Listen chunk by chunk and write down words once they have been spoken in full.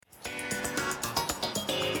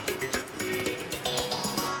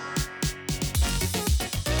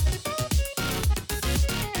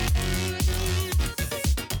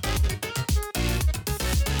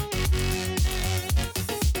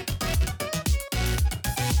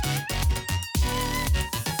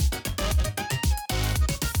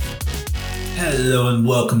Hello and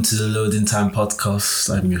welcome to the Loading Time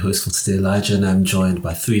podcast. I'm your host for today, Elijah, and I'm joined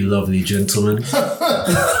by three lovely gentlemen.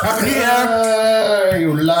 Happy New Year!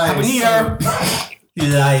 You lying You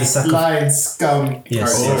lying sucker. lying scum.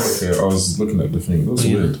 Yes. Okay, I was looking at the thing. That's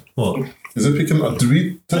weird. What? Is it picking up? Did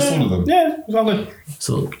we test all of them? Yeah, it's all good.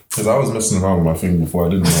 So, Because I was messing around with my thing before. I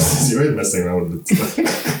didn't know. You ain't messing around with it.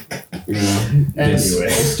 Anyway.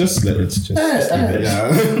 It's just leave it.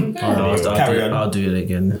 Carry on. I'll do it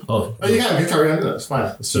again. Oh, you can carry on. It's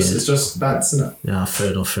fine. It's just dance, isn't it? Yeah,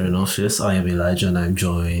 fair enough. Yes, I am Elijah and I'm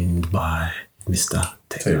joined by Mr.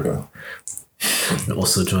 Taker. Taker.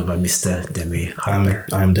 Also joined by Mr. Demi.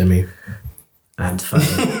 I'm Demi. And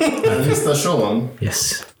finally, And Mr. Sean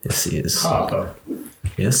yes, he is. Harper.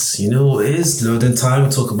 Yes, you know what it is. Loading Time. We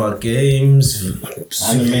talk about games,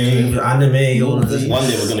 anime, all of this. One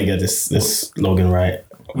day we're gonna get this slogan right.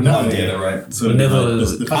 We're never going to get it right. So We never- Our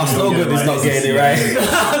slogan is not getting it right.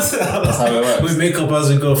 That's how it works. We make up as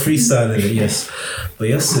we go, freestyling it, yes. But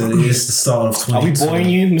yes, it is the start of 2020. Are we boring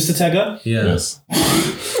you, Mr. Tagger? Yeah. Yes. I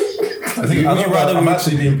think I'm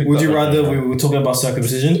actually being picked Would up you right rather now. we were talking about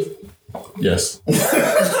circumcision? Yes.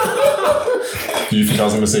 Do you think I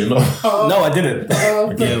was going to say no? No, I didn't. Yeah,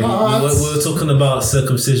 we were talking about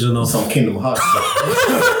circumcision of... Some Kingdom Hearts stuff.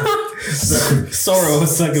 Sorrow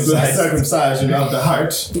circumcised. Circumcision of the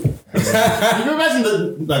heart. Can you imagine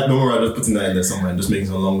that Nomura just putting that in there somewhere and just making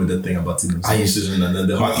some long-winded thing about circumcision and then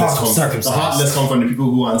the heartless come from the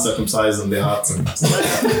people who aren't circumcised and their hearts. And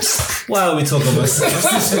Why are we talking about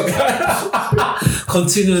circumcision?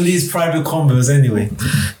 Continuing these private combos anyway.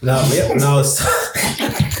 Now it's...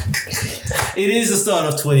 It is the start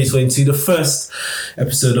of 2022, the first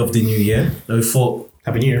episode of the new year. And we thought...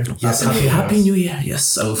 Happy New Year. Yes, happy New Year.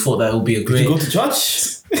 Yes, I thought that would be a great... Did you go to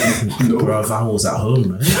church? Bro, I was at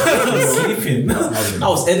home, man. I was sleeping. I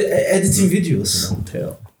was editing videos. Don't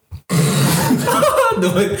tell.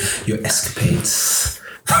 No, your escapades.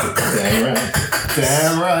 Damn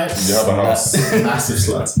right. You have a house. Massive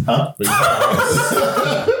slut. Huh?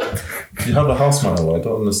 You have a house, man. I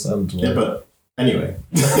don't understand. Yeah, but anyway.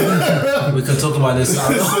 We can talk about this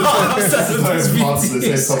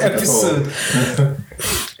episode.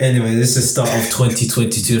 Anyway, this is the start of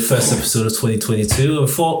 2022, the first episode of 2022. I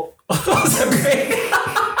thought,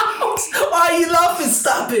 why are you laughing?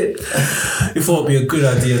 Stop it. We thought it'd be a good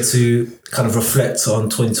idea to kind of reflect on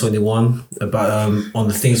 2021 about on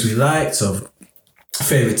the things we liked, so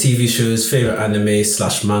favorite TV shows, favorite anime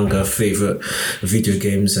 / manga, favorite video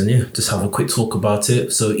games, and yeah, just have a quick talk about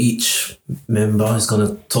it. So each member is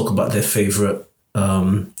gonna talk about their favorite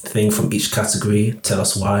thing from each category, tell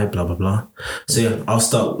us why, blah blah blah. So yeah,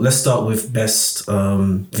 let's start with best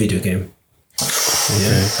video game.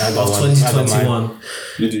 Okay. Of 2021.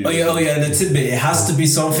 Oh yeah, and the tidbit, it has to be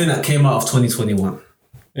something that came out of 2021.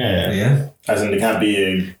 Yeah. As in, it can't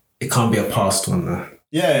be It can't be a past one though.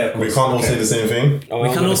 Yeah, We can't all say the same thing. We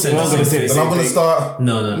can all say the same thing. Then I'm going to start.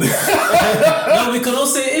 No. No, we can all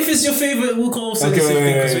say, if it's your favorite, we can all say the same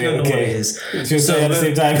thing because we don't know what it is. Should we say at the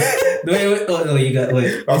same time? Wait. Oh, you got,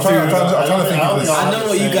 wait. I'm trying to think of this. I know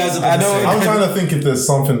what you guys are going to say. I'm trying to think if there's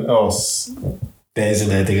something else. There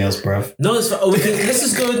isn't anything else, bruv. No, it's fine. Oh, let's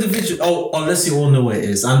just go individual. Oh, unless you all know what it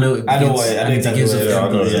is. I know it begins. I know what it is. I know exactly begins what it with is. I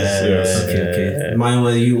know M. this. Okay. Mine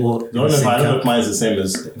were you all. No, I don't know if mine is the same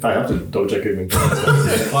as. In fact, I have to double check even.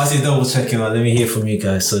 I say double checking. Let me hear from you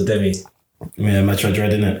guys. So, Demi. Yeah, Metro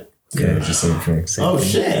Dread, innit? Yeah, it's the same thing. Oh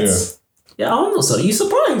shit! Yeah, I'm not so. Are you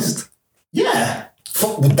surprised? Yeah.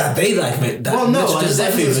 Fuck, that they like, mate. That, Well, no, I that's just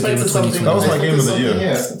their favorite game of expected 2020. That was my game of the year.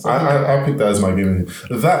 Yeah. I picked that as my game of the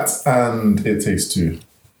year. That and It Takes Two.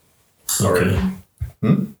 Okay.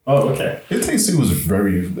 Oh, okay. It Takes Two was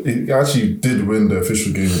it actually did win the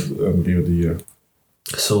official game of the year.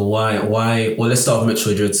 So why? Well, let's start with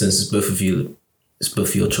Metroid Dread since it's both of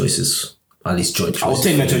your choices. At least joint choices. I'll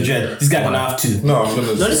take Metro Dread. This guy gonna have to. No, I'm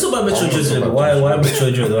gonna. No, let's talk about Metroid Dread. Why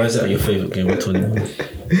Metroid Dread? Why is that your favorite game of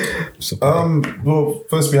 2021? Well,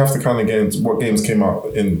 first we have to kind of get into what games came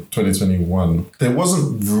out in 2021. There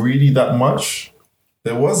wasn't really that much.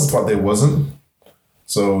 There was, but there wasn't.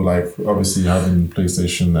 So, like, obviously having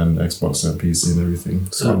PlayStation and Xbox and PC and everything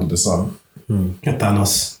under the sun.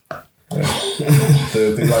 Thanos. Yeah.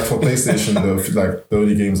 Like for PlayStation, the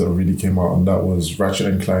only games that really came out, and that was Ratchet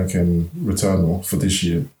and Clank and Returnal for this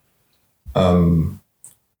year.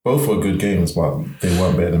 Both were good games, but they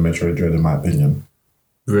weren't better than Metroid Dread in my opinion.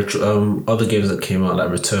 Other games that came out like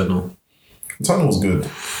Returnal. Returnal was good,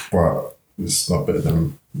 but it's not better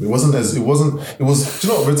than. It was. Do you know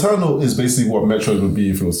what? Returnal is basically what Metroid would be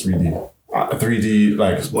if it was 3D. 3D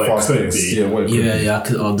like fast paced. Yeah, what it could be. Yeah. I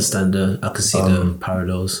can understand I can see the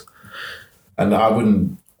parallels. And I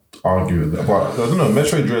wouldn't argue with that. But I don't know,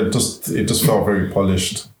 Metroid Dread just felt very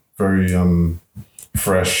polished, very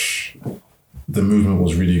fresh. The movement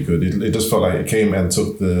was really good. It just felt like it came and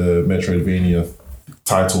took the Metroidvania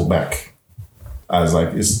title back. As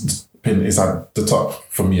like it's at the top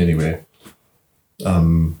for me anyway.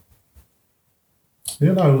 It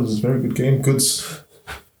was a very good game. Good.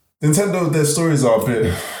 Nintendo, their stories are a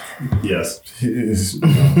bit. Yes. Their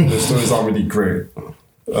stories aren't really great.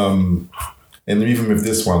 And even with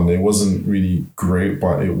this one, it wasn't really great,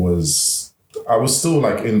 but it was. I was still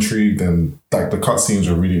like intrigued, and like the cutscenes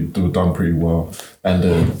were done pretty well, and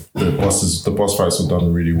the boss fights were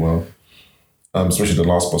done really well, especially the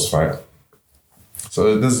last boss fight. So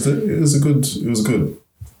it was good. Is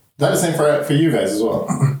that the same for you guys as well?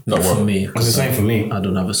 Not for me. It's the same for me. I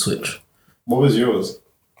don't have a Switch. What was yours?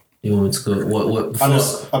 You want me to go? What? I'm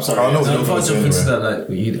sorry. I know. Before I jump into that, like,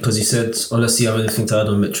 because you said, unless you have anything to add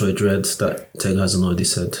on Metroid Dread that Teg hasn't already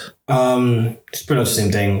said. It's pretty much the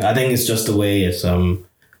same thing. I think it's just the way it's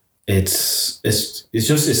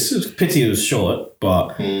pity it was short,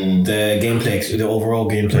 but the overall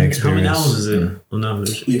gameplay experience. How many hours is it on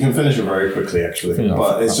average? You can finish it very quickly, actually,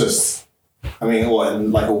 but it's just. I mean, what,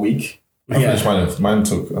 in like a week? I finished mine. Mine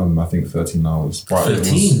took I think 13 hours. But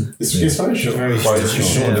 13. It's very short. Very short.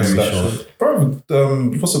 Very short. Bro,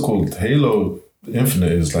 what's it called? Halo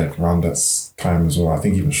Infinite is like around that time as well. I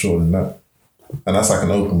think even shorter than that. And that's like an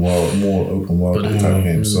more open world type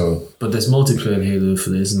game. So, but there's multiplayer in Halo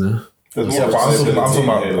Infinite, isn't there? But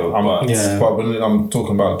when I'm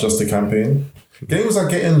talking about just the campaign, games are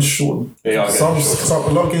getting short. A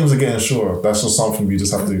lot of games are getting short. That's just something we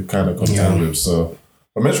just have to kind of contend with. So,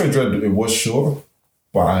 but Metroid Dread, it was short,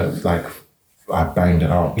 but I banged it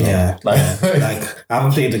out. Though. Yeah, like I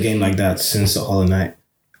haven't played a game like that since Hollow Knight.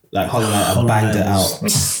 Like Hollow Knight, I banged it out.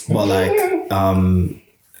 But like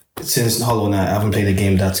since Hollow Knight, I haven't played a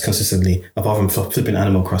game that's consistently, apart from flipping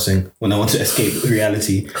Animal Crossing when I want to escape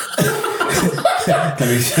reality.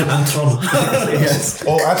 Antron. Yes.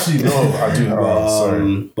 Oh, actually, no, I do.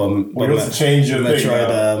 Sorry. But you have to change your thing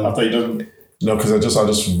Metroid, after you done. No, because I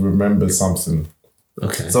just remembered something.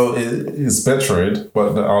 Okay. So it's Metroid,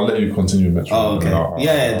 but I'll let you continue Metroid. Oh, okay.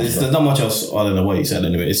 There's not much else other than what you said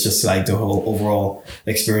anyway. It's just like the whole overall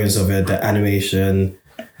experience of it, the animation.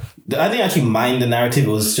 I didn't actually mind the narrative. It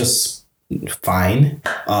was just fine.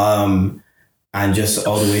 And just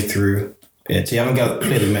all the way through it. You haven't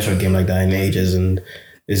played a Metroid game like that in ages, and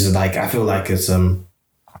it's like, I feel like it's it'll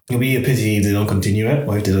be a pity if they don't continue it,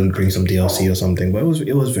 or if they don't bring some DLC or something. But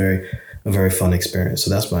it was a very fun experience. So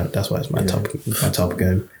that's why it's my top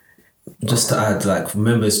game. Just to add, like,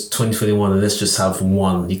 remember it's 2021 and let's just have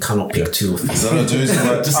one. You cannot pick two of these. I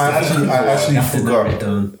actually forgot.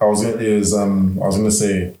 I was gonna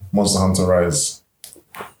say Monster Hunter Rise.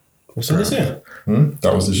 What's this year?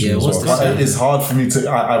 That was this year as well. It's hard for me to.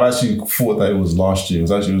 I've actually thought that it was last year. It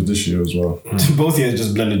was this year as well. Both years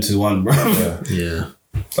just blended to one, bro. Yeah.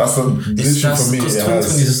 That's for me. Because 2020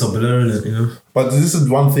 is just a blur in it, you know. But this is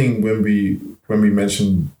one thing when we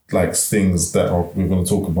mention like things that we're going to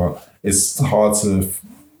talk about. It's hard to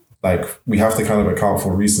we have to kind of account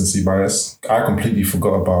for recency bias. I completely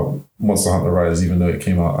forgot about Monster Hunter Rise, even though it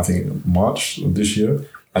came out I think March of this year,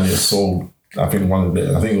 and it sold. I think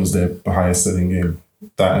it was their highest selling game.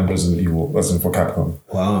 That and Resident Evil, Resident for Capcom.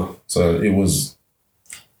 Wow. So it's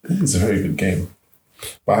a very good game.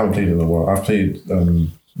 But I haven't played it in a while. I've played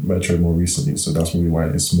Metroid more recently, so that's probably why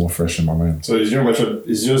it's more fresh in my mind. So is yours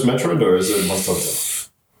Metroid or is it Monster Hunter?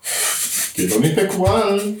 You only pick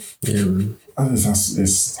one. Yeah.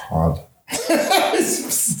 It's hard.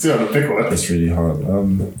 Still have to pick one. It's really hard.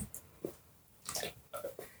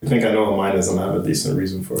 I think I know what mine is, and I have a decent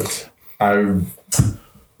reason for it. I'd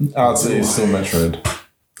say it's still Metroid.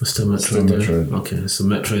 It's still Metroid. Okay, so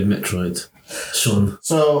Metroid. Sean.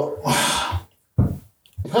 So,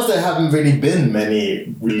 because there haven't really been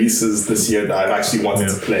many releases this year that I've actually wanted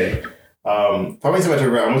to play, probably to Metroid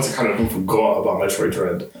Dread, I almost kind of forgot about Metroid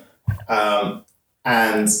Dread.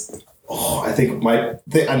 And I think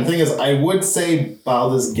the thing is, I would say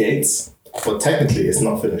Baldur's Gate, but technically it's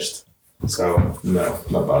not finished. So, no,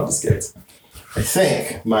 not Baldur's Gate. I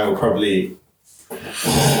think mine will probably.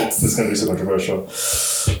 This is going to be so controversial.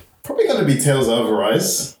 Probably going to be Tales of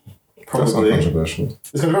Arise. Probably. That's not controversial.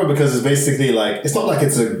 It's controversial because it's basically like, it's not like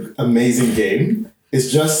it's an amazing game. It's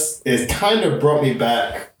just, it kind of brought me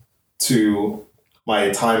back to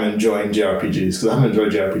my time enjoying JRPGs, because I haven't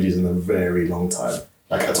enjoyed JRPGs in a very long time.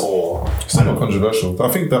 Like, at all. It's not controversial. I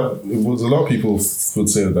think that a lot of people would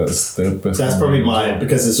say that's their best. That's probably mine,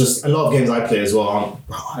 because it's just a lot of games I play as well.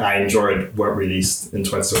 I enjoyed weren't released in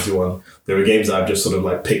 2021. There were games that I've just sort of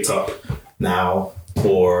like picked up now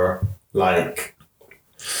or like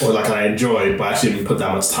I enjoyed, but I actually didn't put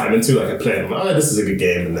that much time into. Like I played, I'm like, oh, this is a good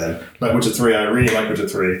game, and then like Witcher 3, I really like Witcher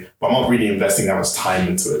 3, but I'm not really investing that much time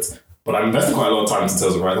into it. But I'm investing quite a lot of time into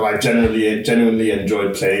Tales of Arise. I genuinely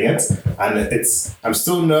enjoyed playing it, and I'm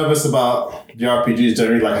still nervous about JRPGs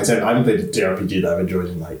generally. Like I said, I haven't played a JRPG that I've enjoyed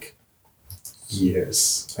in like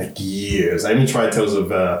years. I even tried Tales of.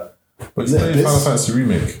 But you played Final Fantasy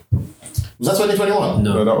Remake. Was that 2021?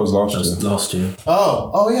 No, that was last year. Last year.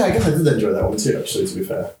 Oh yeah, I guess I did enjoy that one too, actually, to be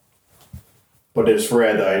fair. But it's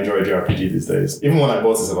rare that I enjoy JRPG these days. Even when I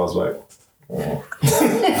bought this, I was like, oh.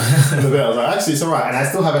 In a bit, I was like, actually, it's alright. And I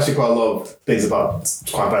still have actually quite a lot of things about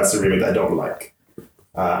Final Fantasy Remake that I don't like.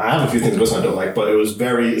 I have a few things I don't like, but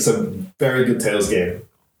it's a very good Tales game.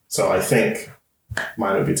 So I think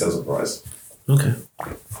mine would be Tales of Arise. Okay.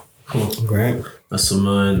 Cool. Great. That's for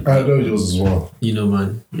mine. I know yours as well. You know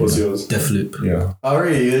mine. What's yours? Deathloop. Yeah. Oh,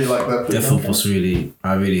 really? You like that? Deathloop was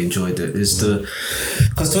I really enjoyed it. It's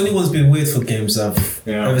because 21's been weird for games.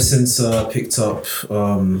 Ever since I picked up,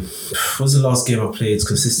 what was the last game I played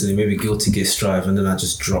consistently? Maybe Guilty Gear Strive, and then I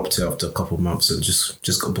just dropped it after a couple of months. It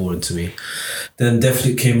just got boring to me. Then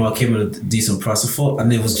Deathloop came at a decent price, I thought,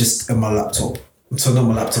 and it was just on my laptop. So not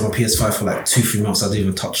my laptop, my PS5 for like 2-3 months. I didn't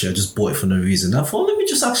even touch it. I just bought it for no reason. I thought, let me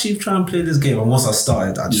just actually try and play this game. And once I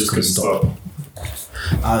started, I just couldn't stop.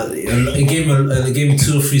 It gave me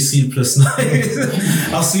 2 or 3 sleepless nights.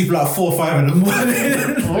 I'll sleep like 4 or 5 in the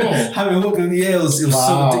morning. Having worked in the air, it was so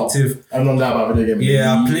addictive. I'm not that about video game.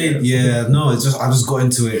 Yeah, I played. Yeah, no, I just got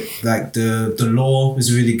into it. Like the lore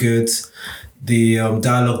is really good. The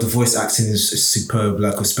dialogue, the voice acting is superb.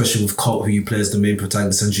 Like especially with Colt, who you play as the main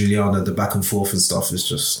protagonist, and Juliana, the back and forth and stuff is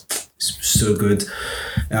just so good.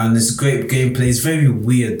 And it's great gameplay. It's very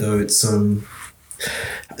weird though. It's hard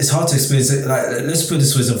to explain. Like let's put it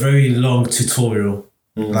this way: it's a very long tutorial.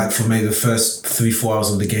 Like for maybe the first 3-4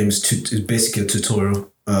 hours of the game is basically a tutorial.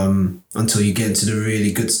 Until you get into the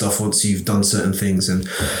really good stuff once you've done certain things and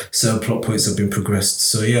certain plot points have been progressed.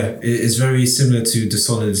 So yeah, it's very similar to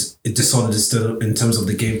Dishonored. Dishonored is still in terms of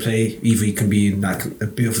the gameplay. Either you can be like a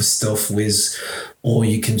bit of a stealth whiz, or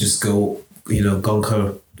you can just go,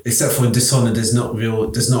 gonko. Except for in Dishonored,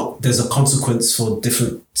 there's a consequence for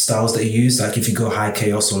different styles that you use. Like if you go high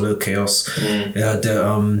chaos or low chaos,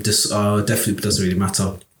 Deathloop doesn't really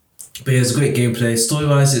matter. But yeah, it's a great gameplay.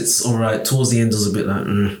 Story-wise, it's alright. Towards the end, it was a bit like,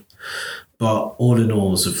 But all in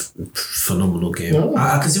all, it's a phenomenal game. Oh.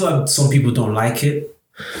 I can see why some people don't like it.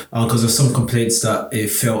 Because there's some complaints that it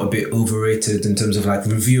felt a bit overrated in terms of like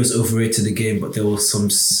reviewers overrated the game, but there were some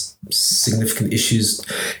significant issues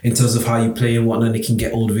in terms of how you play and whatnot. It can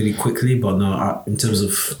get old really quickly, but no, in terms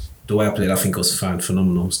of the way I played, I think it was fine,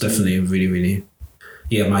 phenomenal. It's definitely really, really,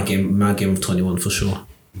 my game of 21 for sure.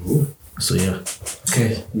 Ooh. So yeah,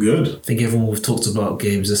 okay, good. I think everyone we've talked about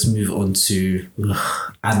games. Let's move on to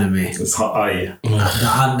anime. It's hard.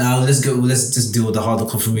 Now let's just deal with the harder.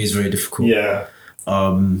 For me, it's very difficult. Yeah.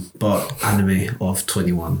 But anime of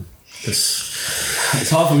 21. It's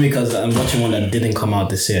hard for me because I'm watching one that didn't come out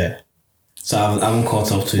this year, so I haven't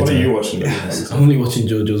caught up to it. What are you watching? I'm only watching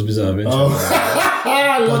JoJo's Bizarre Adventure.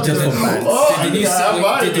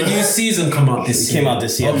 Did the new season come out this year? It came out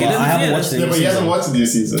this year. Okay, I haven't watched it. But he hasn't watched the new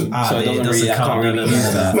season. So it doesn't really, I can't really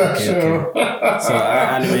use that. Okay. So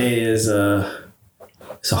anime is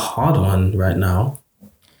it's a hard one right now.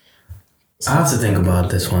 I have to think about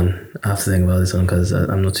this one. Because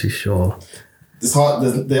I'm not too sure. It's hard.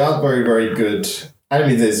 They are very, very good.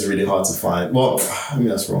 Anime that is really hard to find. Well, I mean,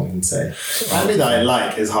 that's wrong to say. Anime that I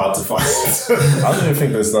like is hard to find. I don't even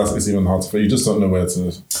think it's even hard to find. You just don't know where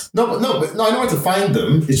to. No, I know where to find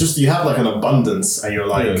them. It's just you have like an abundance, and you're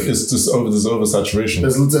like, it's just there's oversaturation.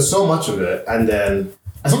 There's so much of it, and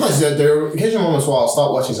sometimes there are occasional moments where I'll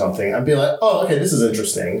start watching something and be like, oh, okay, this is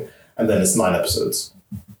interesting, and then it's 9 episodes,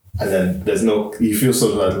 and then you feel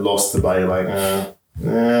sort of like lost by like,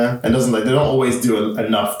 and doesn't like they don't always do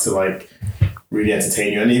enough to like really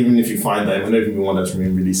entertain you, and even if you find that, it would never be one that's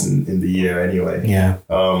being released in the year anyway. Yeah.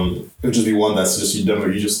 It would just be one that's just you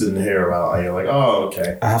just didn't hear about, and you're like, oh,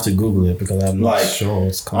 okay. I have to Google it because I'm not sure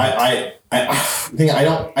what's coming. I think I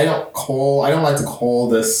don't like to call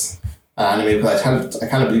this an anime because I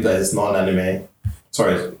kind of believe that it's not an anime.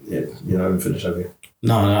 Sorry, you haven't finished, have you?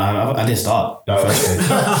 No, I didn't start. No.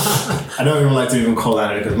 I don't even like to even call it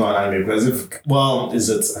anime because it's not an anime because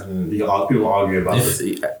people argue about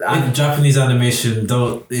it. Japanese animation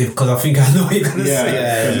because I think I know what you're gonna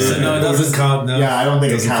say. So no, it doesn't count. No. Yeah, I don't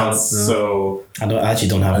think it counts. No. So I actually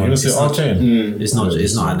don't have one. You're gonna say Arcane? It's not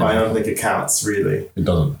anime. But I don't think it counts really. It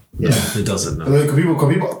doesn't. Yeah. It doesn't. No.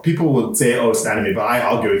 People would say, "Oh, it's an anime," but I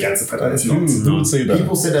argue against the fact that it's not. Who would say that?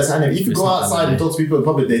 People say that's anime. If you go outside and talk to people in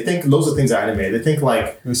public, they think loads of things are anime. They think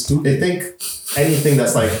anything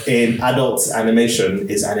that's like in adult animation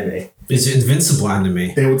is anime. Is it Invincible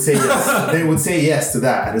anime? They would say yes. They would say yes to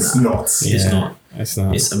that, and it's not. It's not. It's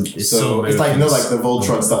not. It's So it's like like the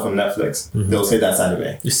Voltron stuff on Netflix. They'll say that's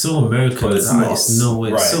anime. It's so American. But it's not. It's no way.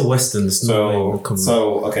 It's Right. so Western. It's no way. We'll come It's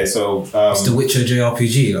The Witcher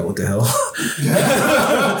JRPG. Like what the hell?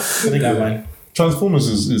 I think I mind. Transformers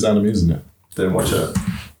is anime, isn't it? Didn't watch it.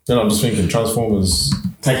 Then I'm just thinking Transformers.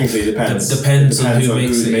 Technically, it depends. Depends on who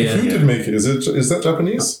makes it. Who did make it? Is that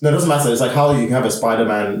Japanese? No, it doesn't matter. It's like how you can have a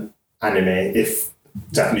Spider-Man anime if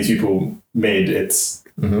Japanese people made it.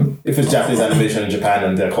 Mm-hmm. If it's Japanese animation in Japan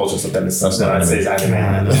and their culture stuff, then I'd say it's anime.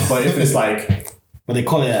 Yeah, I know. But if it's like, But they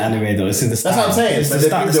call it anime though. It's in the style. That's what I'm saying. It's But the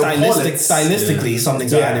they'll call it- stylistically,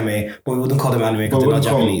 something's Yeah. anime, but we wouldn't call them anime because but they're not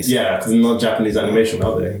we'll call- Japanese. yeah, because they're not Japanese animation,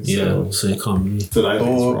 are they? Yeah. So you can't. Really. So I think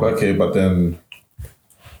it's Oh, wrong. okay, but then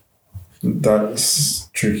that's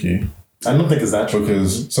tricky I don't think it's that true.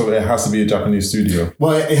 because so it has to be a Japanese studio.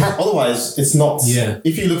 Well, otherwise it's not. Yeah.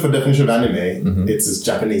 If you look for definition of anime, it's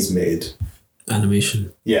Japanese made.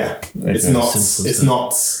 Animation. Yeah. It's Okay. not. Simple It's as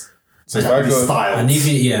not. So if I Japanese go- style. And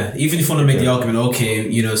even if you want to make the argument,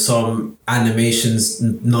 okay, some animations,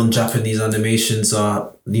 non-Japanese animations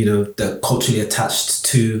are, they're culturally attached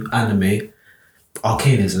to anime.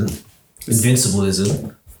 Arcane isn't. Invincible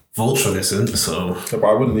isn't. Voltron isn't. So But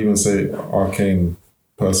I wouldn't even say Arcane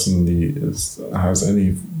personally has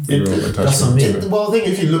any real attachment that's what I mean. to it. Well, I think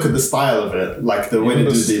if you look at the style of it, like the way they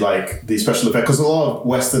do the special effect, because a lot of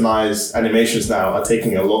westernized animations now are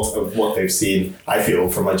taking a lot of what they've seen, I feel,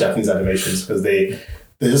 from my Japanese animations, because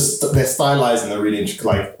they're stylized in a really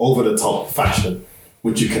like over the top fashion,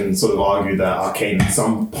 which you can sort of argue that Arcane at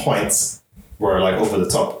some points were like over the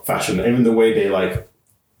top fashion. Even the way they like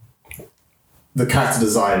the character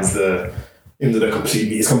designs, even though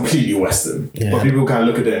it's completely Western. Yeah. But people kind of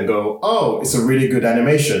look at it and go, "Oh, it's a really good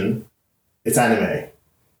animation. It's anime."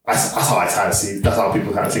 That's how I kind of see. That's how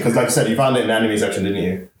people kind of see. Because, like you said, you found it in the anime section, didn't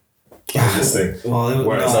you? This thing. Well,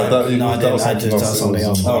 Where is that? no, That I didn't. was I just something tell else. something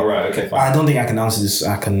else. Oh right, okay, fine. I don't think I can answer this.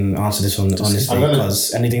 I can answer this one honestly I'm gonna-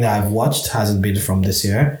 because anything that I've watched hasn't been from this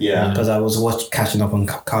year. Yeah. Because I was catching up on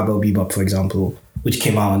Cowboy Bebop, for example, which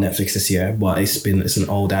came out on Netflix this year, but it's an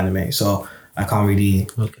old anime, so I can't really.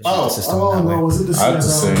 Oh, that way. was it this I year? have to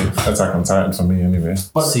say Attack on Titan for me anyway.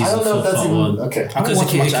 But Season I don't know if four, that's part even one. okay. I haven't Because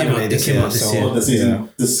watched it much came anime out- this it came year, out this so year. The season, yeah.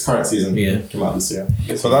 this current season, Yeah. came out this year.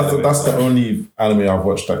 So that's the only anime I've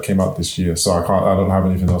watched that came out this year. So I don't have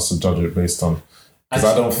anything else to judge it based on. Because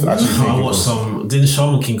I don't actually think I it watched was, some. Didn't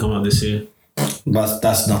Shaman King come out this year? But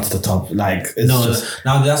that's not the top. Like it's No, just,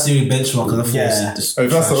 now that's the only benchmark because I thought Yeah. it's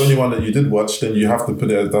if that's the trash. only one that you did watch, then you have to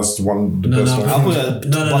put it as that's the best one. I'll put a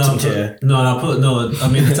bottom tier. I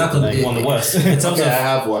mean, Attack on Like one of the worst. In terms Okay, I of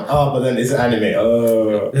have one. Oh, but then it's an anime.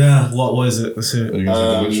 Oh, yeah, what was it? Let's see. Are you going to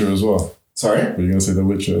say The Witcher as well? sorry. Are you going to say The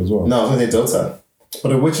Witcher as well? No, I was going to say Dota. But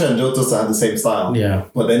The Witcher and Dota have the same style. Yeah.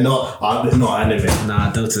 But they're not anime.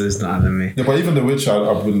 Nah, Dota is not anime. Yeah, but even The Witcher,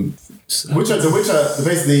 I wouldn't. The Witcher,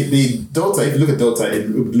 basically, the Dota, if you look at Dota, it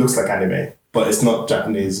looks like anime. But it's not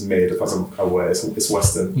Japanese made, as far as I'm aware. It's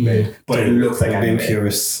Western made. But it looks like being anime.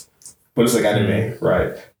 purists. But it looks like anime,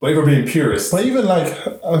 right? But if we're being purist, But even like,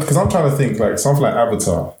 because I'm trying to think, like something like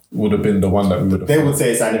Avatar would have been the one that we would have. they would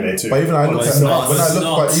say it's anime too. But even I look it's at not. when I It's look,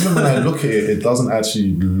 not. but even when I look at it, it doesn't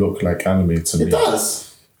actually look like anime to me. It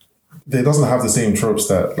does. It doesn't have the same tropes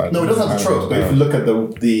that like. No, it doesn't have the tropes. But if you look at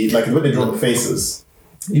the like the way they draw the faces,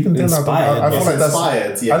 even then, Inspired. I feel it's like that's.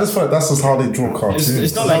 inspired. Yeah. I just feel like that's just how they draw cartoons.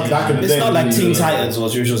 It's not Like like back in the it's day, not like we Teen knew- Titans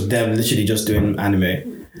was just them literally just doing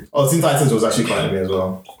anime, Oh, Teen Titans was actually quite anime as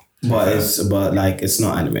well. but it's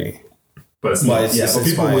not anime. But it's But not. it's Yeah, just but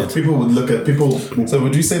inspired. people would look at people. So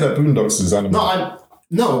would you say that Boondocks is anime? But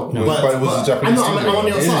but it was a Japanese I'm studio. on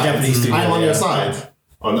your It is a side. Japanese studio, I'm on your yeah. side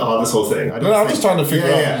on this whole thing. I don't No, I'm think- just trying to figure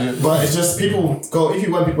out. But it's just people go. If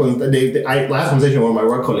you want people, I had a conversation with one of my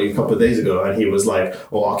work colleagues a couple of days ago, and he was like,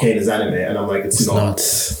 "Oh, Arcane is anime," and I'm like, "It's not."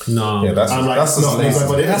 No. Yeah, that's I'm like, that's "It's just not." He's like,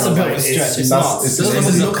 "But it is." That's a I'm bit like, of a stretch. It's that's- not. it's- It doesn't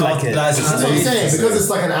it's- look like it. That's That's what I'm saying. Because it's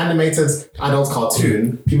like an animated adult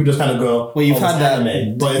cartoon, people just kind of go, Well, you've "Oh, had it's that.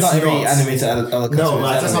 anime," but it's not every not. animated adult No, cartoon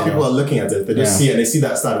like, is that's how anime, people though. are looking at it. They just Yeah. see it and they see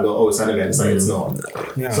that style and go, "Oh, it's anime." And it's like it's not.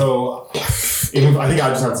 Yeah. So, even I think I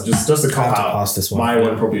just have to just to I come have to out. pass this one. My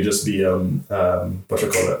one probably just be what should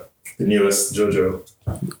I call it? The newest JoJo,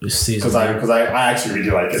 because I actually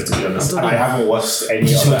really like it, to be honest. And I haven't watched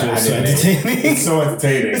any other JoJo is so anime. entertaining. It's so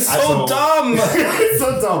entertaining. It's so dumb. It's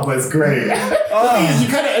so dumb, but it's great. The thing is, you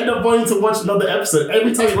kind of end up wanting to watch another episode.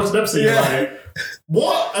 Every time you watch an episode, you're Yeah. like,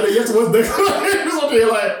 what? And then you have to watch the you're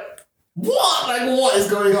like, what? Like, what is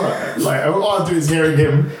going on? Like, all I do is hearing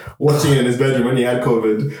him watching in his bedroom when he had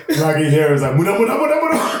COVID. And I can hear him like, muda, muda, muda,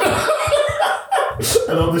 muda.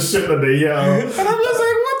 And all the shit that they yell. And I'm just like,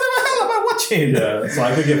 what the hell am I watching? Yeah, so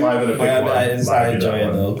I could get 5 and a big one. I enjoy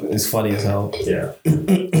it though. It's funny as hell. Yeah.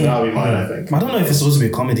 That'll be mine, I think. I don't know if it's supposed to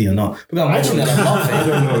be a comedy or not. Because I'm watching it and I'm laughing. I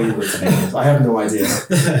don't know either, to be honest. I have no idea.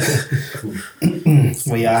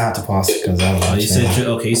 Well, yeah, I had to pass because I was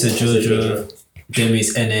You said Jojo.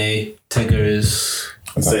 Demi's NA. Tiger is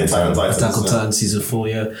Attack on Titan season 4.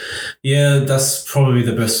 Yeah, that's probably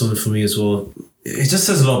the best one for me as well. It just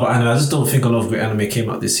says a lot about anime. I just don't think a lot of great anime came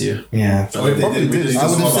out this year. Yeah. I would have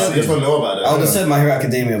said My Hero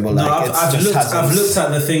Academia, but No, like I've looked at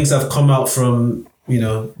the things that have come out from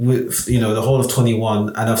the whole of 21,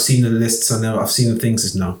 and I've seen the lists and I've seen the things.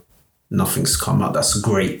 Is no, nothing's come out that's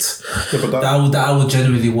great. Yeah, but that I would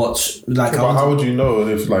generally watch. Like, but how would you know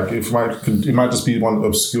if it might just be one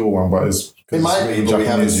obscure one, but it's. It might be, but we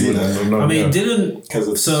haven't seen it. I mean, didn't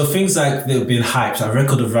so things like they've been hyped. Like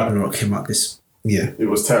Record of Ragnarok came out this. Yeah, it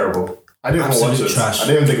was terrible. I didn't watch it. Trash. I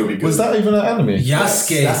didn't think it would be good. Was that even an anime?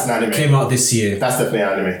 Yasuke that's an anime. came out this year. That's definitely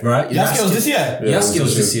an anime, right? Yasuke was this year. Yeah, Yasuke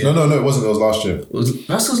was this year. No, it wasn't. It was last year.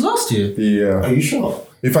 Yasuke was last year. Yeah. Are you sure?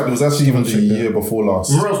 In fact, it was actually even the year before last.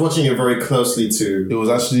 I remember I was watching it very closely too. It was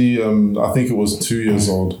actually, I think it was 2 years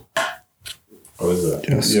old. Oh, is it?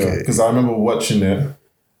 Yeah, because I remember watching it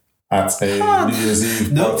at a New Year's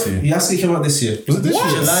Eve party. Yasuke came out this year. Was it this year?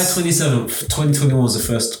 July 27th, 2021 was the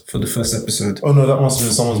first episode. Oh no, that must have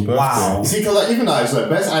been someone's birthday. Wow. See, because even though it's like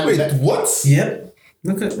best anime. Wait, what? Yep.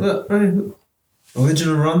 Look,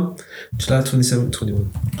 original run, July 27th, 21.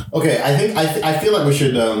 Okay, I feel like we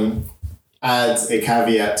should add a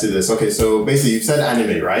caveat to this. Okay, so basically you said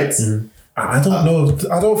anime, right? Mm. I don't know.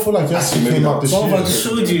 I don't feel like Yasuke came out this year. I just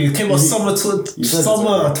showed you. It came out summer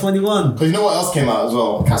 21. Because you know what else came out as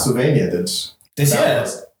well? Castlevania did. This year?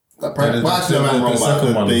 Well, actually, I'm wrong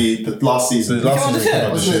about the last season. The last season came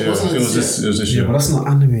out this year. It was this year. But that's not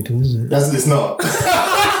anime, though, is it? It's not.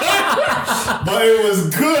 But it was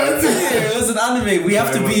good. Yeah, it was an anime. We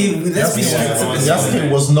have to be. Let's be strict.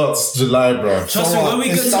 Yasuke was not July, bro. Trust me, when we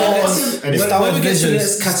get to the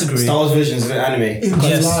next category, Star Wars Visions is anime.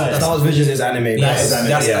 Yes, Star Wars Visions is anime. that is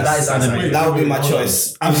anime. That would be my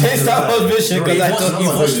choice. I'm saying Star Wars Vision because I thought you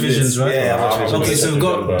watched Visions, right? Yeah, I watched Visions. Okay, so we've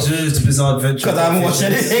got JoJo's Bizarre Adventure. Because I haven't watched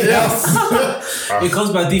anything else. It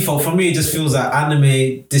comes by default. For me, it just feels like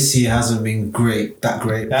anime this year hasn't been that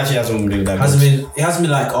great. It actually hasn't been that It hasn't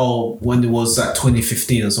been like, when it was like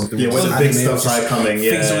 2015 or something. Yeah, when the big stuff started coming.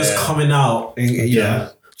 Things were just coming out.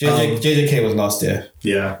 JJK was last year.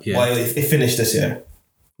 Yeah. Well, it finished this year.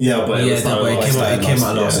 Yeah, but it came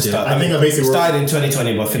out last year. I think basically started in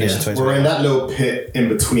 2020 but finished in 2020. We're in that little pit in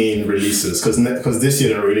between releases because this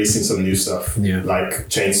year they're releasing some new stuff. Yeah. Like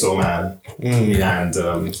Chainsaw Man.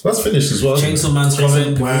 And that's finished as well. Chainsaw Man's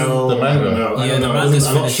coming. Well, the manga. I don't know. The manga's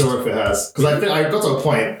I'm not sure if it has. Because I got to a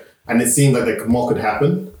point and it seemed like more could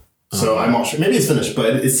happen. So I'm not sure. Maybe it's finished,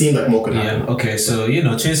 but it seemed like more could happen. Yeah, okay. So,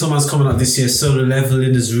 Chainsaw Man's coming out this year. Solo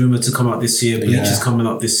Leveling is rumored to come out this year. Bleach is coming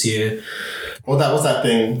out this year. What's that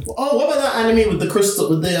thing? Oh, what about that anime with the crystal,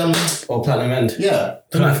 with the Platinum End? Yeah.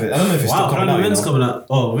 I don't know if it's still coming out. Platinum End's coming out.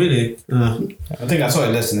 Oh, really? I think I saw a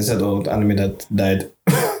list and it said, anime that died.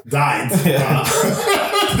 Yeah.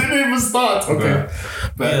 Didn't even start. Okay.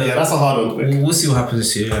 But yeah, that's a hard one to pick. We'll see what happens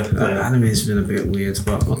this year. Anime has been a bit weird,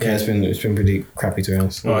 but okay. Yeah, it's been pretty crappy, to be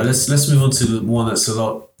honest. All right, let's move on to the one that's a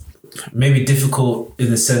lot maybe difficult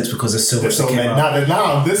in a sense because there's so much that came out.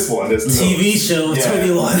 Now this one, there's TV show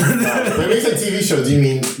 21. When you say TV show, do you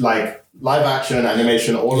mean like live action,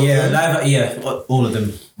 animation, all of them? All of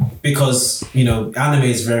them. Because, anime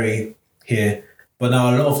is very here. But now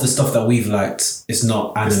a lot of the stuff that we've liked is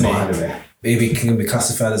not anime. It's not anime. Maybe it can be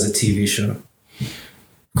classified as a TV show.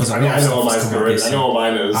 Because I know what mine is. I know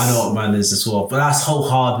what mine is as well. But that's so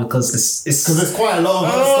hard because it's there's quite a lot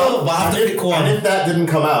of stuff. But I have to pick one. And if that didn't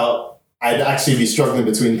come out, I'd actually be struggling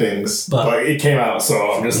between things. But it came out,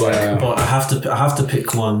 so I'm just like. But I have to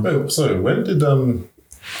pick one. Oh, sorry. When did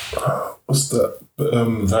what's that?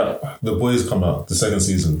 The Boys come out, the second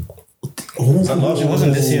season. Was that last year? It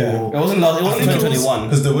wasn't this year. It wasn't 2021.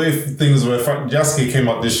 Because the way things were, Yasuke came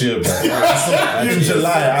out this year, bro. In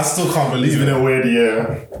July, I still can't believe it's been a weird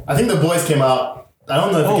year. I think The Boys came out. I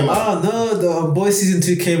don't know if it came out. No, The Boys season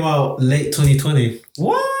 2 came out late 2020.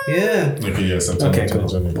 What? Yeah. Okay, yeah, September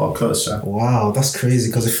 2020. Well, close, yeah. Wow, that's crazy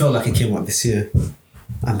because it felt like it came out this year.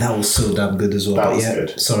 And that was so damn good as well. That was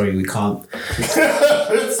good. Sorry, we can't.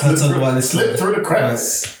 Slip through the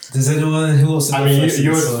cracks. Does anyone who wants to go I mean, first in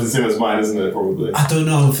yours this is one? the same as mine, isn't it? Probably. I don't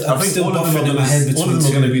know. I'm I think still all of them buffing are in my head all of between them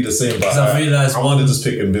are going to two. be the same, but I've realised I one- wanted to just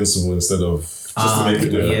pick Invincible instead of just to make it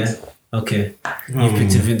different. Yeah. Okay. You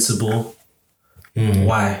picked Invincible.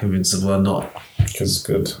 Why Invincible or not? Because it's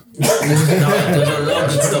good. No, there's a lot of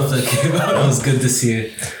good stuff that came out that was good this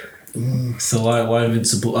year. So why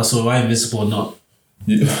Invincible? So why Invincible or not?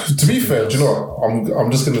 To be fair, do you know what?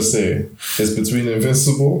 I'm just gonna say it's between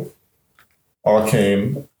Invincible,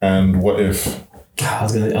 Arcane, and What If. I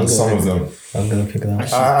was gonna. And some of them. I'm gonna pick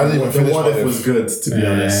that. I didn't even The finish What What If If. was good, to be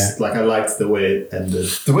honest. Like, I liked the way it ended.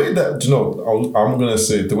 The way that, do you know, I'm gonna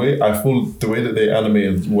say the way that they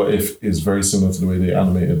animated What If is very similar to the way they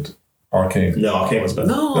animated Arcane. No, Arcane was better.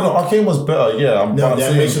 No, Arcane was better. Yeah, I'm No, not the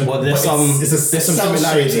saying. animation. Well, there's but some- It's there's some cel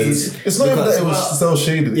similarities. shaded. It's not even that it was Because- cel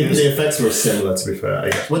shaded. Even the effects were similar, to be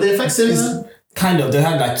fair. Were the effects similar? Kind of. They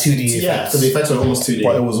had like 2D effects. Yeah, so the effects were almost 2D.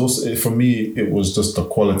 But it was also, for me, it was just the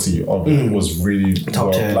quality of it was really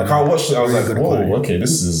Top tier. Like I watched it, I was Really like, good whoa, quality. okay,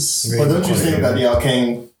 this is. But don't you think that the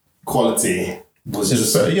Arcane quality was It's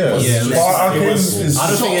just better, yeah. was Yeah, just- But Arcane it was is- I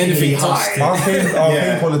don't think anything touched it. Arcane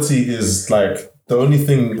Yeah. quality is like the only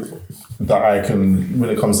thing that I can, when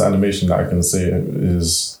it comes to animation, that I can say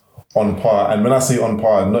is on par. And when I say on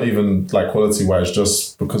par, not even like quality wise,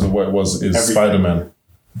 just because of what it was, is Everything. Spider-Man.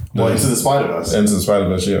 Well, Into the Spider-Verse. Into the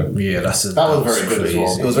Spider-Verse, yeah. Yeah, that was very good as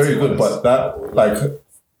well. It was very good, but that, like,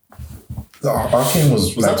 Arcane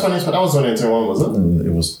was Was like, that 20? That was 2021, was it?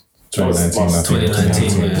 it was 2019, I think. 2019,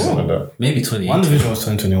 something yeah. like that. Maybe 20. One Division was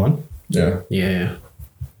 2021. Yeah. Yeah.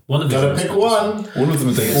 One of Gotta pick one. All of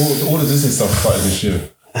them, all the Disney stuff started this year.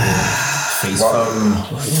 But,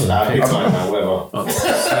 Nah, pick one, man,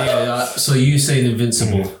 whatever. So you saying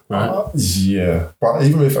Invincible, right? yeah. But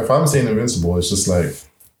even if I'm saying Invincible, it's just like,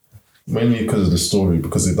 mainly because of the story,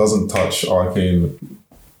 because it doesn't touch Arcane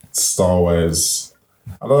Star-wise.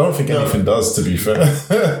 I don't think anything does, to be fair.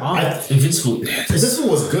 Invincible. This one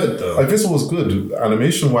was good, though. Like, this was good.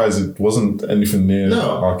 Animation-wise, it wasn't anything near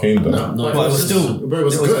No. Arcane, though. No, But it was still. But it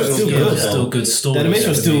was good. still yeah, good. it was still good story. The animation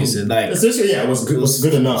was still amazing. like. Essentially, yeah, it was good. It was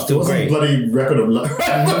good enough. Still It wasn't great. a bloody record of love.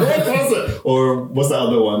 Or what's the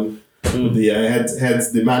other one? The head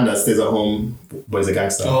the man that stays at home, but he's a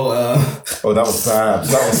gangster. Oh, that was bad.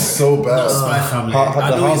 That was so bad. Spy Family. Ha- I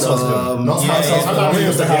the know house you're talking husband. Not yeah, House yeah, Husband. yeah. I think it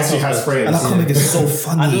was the Yeah. House He Has Friends. And that comic is so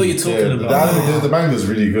funny. I know what you're talking Yeah, about. the manga's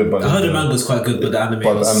really good, but I heard the manga was quite good, but the anime,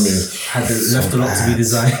 But the anime left a lot to be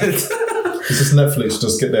desired. it's just Netflix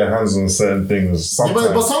just get their hands on certain things. Yeah,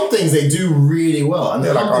 Sometimes. but some things they do really well, and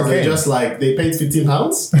Yeah, then like some things they Arcane. just like they paid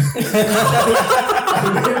 £15.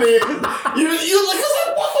 And then you're like,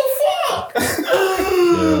 what the fuck?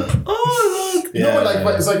 Oh, You know, like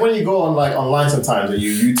it's like when you go on like online sometimes and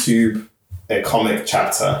you YouTube a comic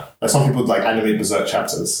chapter. Like some people like animate Berserk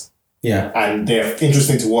chapters, Yeah. and they're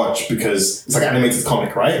interesting to watch because it's like animated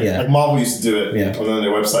comic, right? Yeah. Like Marvel used to do it Yeah. on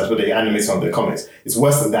their websites, but they animate some of their comics. It's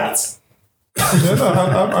worse than that. Yeah, no,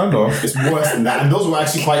 I know. It's worse than that, and those were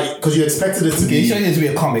actually quite because you expected it to You be. showed it to be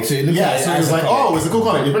a comic, so it looks Yeah, like so it was like, oh, it's a cool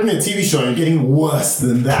comic. You're putting a TV show and you're getting worse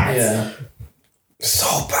than that. yeah. So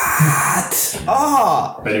bad.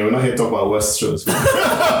 Ah. But anyway, we're not here to talk about worse shows.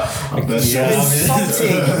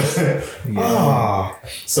 Insulting. Ah.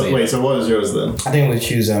 So wait, so what was yours then? I think we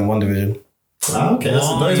choose One Division. Ah, okay, that's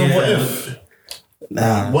not even what if.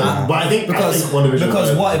 Nah. But I think Because One Division. because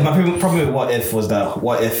was- what if my problem with What If was that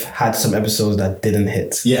What If had some episodes that didn't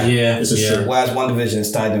hit. Yeah, Yeah, it's a yeah. shame. Whereas One Division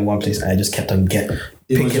started in one place and I just kept on picking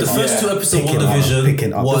The first two episodes of One Division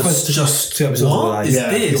picking up. The was first just two episodes were what like, is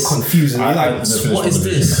yeah, this? You're confused. And you're I like, didn't finish What is One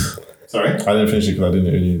Division. this? Sorry, I didn't finish it because I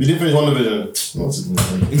didn't we really. didn't finish One Division.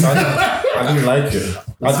 I didn't like it.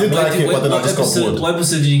 I did like it, but then I just got bored. What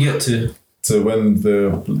episode did you get to? To when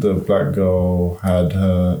the black girl had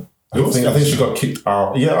her. I think she got kicked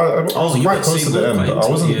out. Yeah, I was Oh, you quite went close to to the go end. quite I into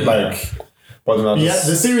wasn't it, yeah. like. But then I Yeah, just.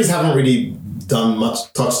 the series haven't really done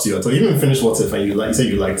much touch to you at all. You didn't even finish What If, and you said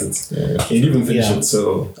you liked it. Yeah. And you didn't even finish Yeah. it.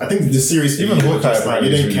 So I think the series Even you were Hawkeye just like, you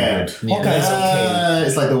apparently is didn't really care. good. Hawkeye is okay.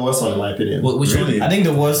 It's like the worst one in my opinion. Which Really? one? I think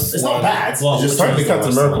the worst. It's not bad. Well, it's just Apparently, the Captain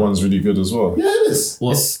worst America one. one's really good as well. Yeah, it is.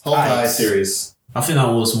 What? Hawkeye Nice. series. I think that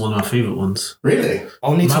was one of my favorite ones. Really?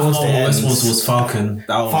 Only My towards the end. best one was Falcon.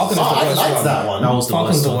 That was, Falcon is Oh, the I worst liked one. that one. that was the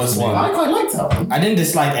Falcon's worst the one. worst for me. one. I quite liked that one. I didn't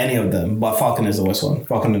dislike any of them, but Falcon is the worst one.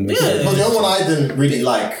 Falcon and Yeah. But the other one I didn't really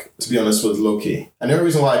like, to be honest, was Loki. And the only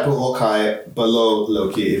reason why I put Hawkeye below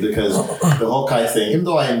Loki is because the Hawkeye thing, even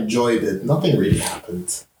though I enjoyed it, nothing really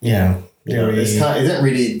happened. Yeah. You know, it didn't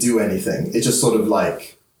really do anything. It just sort of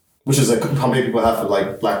like, which is like how many people have for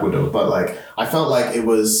like Black Widow, but like I felt like it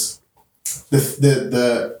was they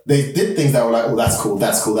did things that were like, oh, that's cool. But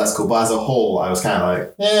as a whole, I was kind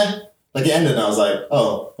of like, Like it ended and I was like,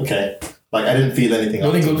 oh, okay. Like I didn't feel anything. The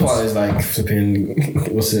only good part is like flipping,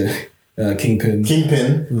 what's it? Kingpin. The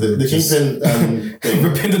Kingpin thing.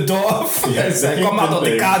 Ripping the door off. Yeah, it's like, come out of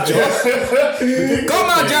the car, Joe. Come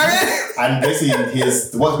on, Jared. And basically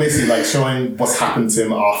what's basically like showing what's happened to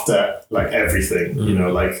him after like everything, you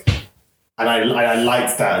know, like, and I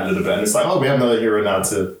liked that a little bit. And it's like, oh, we have another hero now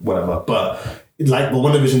to whatever. But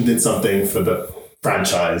WandaVision did something for the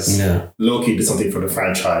franchise. Yeah. Loki did something for the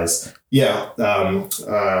franchise. Yeah.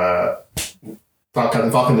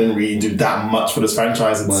 Falcon didn't really do that much for this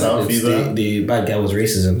franchise itself either. The bad guy was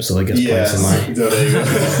racism, so I guess yes. points in So there you go.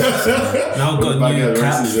 Now I've got a new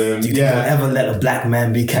cap. Do you think I'll ever let a black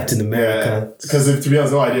man be Captain America? Because to be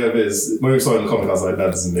honest, no idea of it is when we saw it in the comic, I was like, that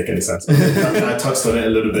doesn't make any sense. And I touched on it a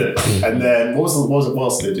little bit, and then what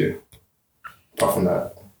else did they do? Apart from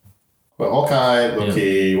that, well, Hawkeye,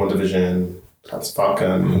 Loki, WandaVision. That's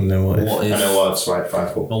Falcon. And then what if? And then what if, right, fine,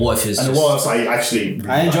 cool. Well, what if it's and the what ifs, I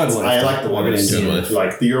enjoyed what if. I like the what ifs. Really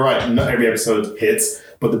like, you're right, not every episode hits,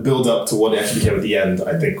 but the build up to what it actually became at the end,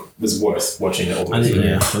 I think, was worth watching it all the way through.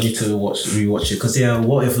 Yeah, I need to rewatch it because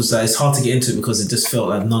what if was that it's hard to get into it because it just felt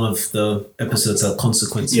like none of the episodes had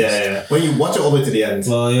consequences. Yeah. When you watch it all the way to the end.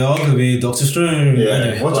 Well, you're going to be Doctor Strange. Yeah,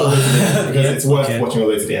 anyway, watch it all the way to the end because it's worth watching all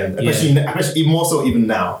the way to the end. Especially more so even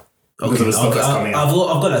now. Because of the stuff that's coming out. I've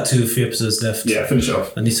got like 2-3 episodes left. Yeah, finish it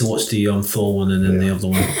off. I need to watch the Thor one and then the other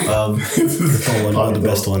one. The Thor one, one of the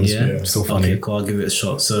best ones. Yeah, still funny. Okay, cool. I'll give it a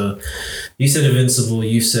shot. So, you said Invincible.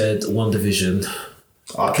 You said WandaVision.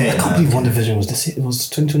 Okay. I can't believe WandaVision was it was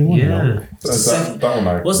 2021. Yeah. No? That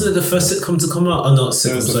one, wasn't it the first sitcom to come out? Oh, not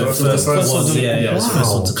sitcom. First one. Yeah, it was the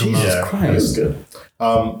first one to come out. Yeah, Christ. It was good.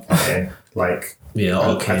 Okay, like. Yeah,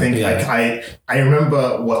 okay. I think I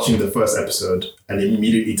remember watching the first episode and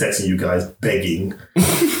immediately texting you guys begging.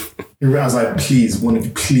 I was like, please, one of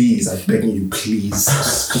you, please, I'm begging you, please,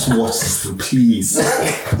 just watch this thing, please.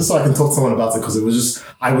 Just so I can talk to someone about it because it was just,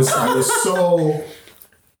 I was so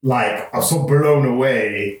blown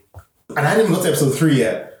away. And I hadn't even got to episode 3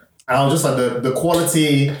 yet. And I was just like, the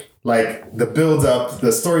quality, like the build up,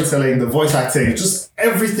 the storytelling, the voice acting, just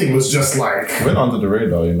everything was just like went under the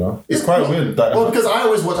radar, you know. It's quite weird. Because I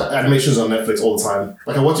always watch animations on Netflix all the time.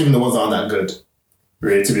 Like I watch even the ones that aren't that good.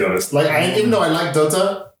 Really, to be honest. Like even though I like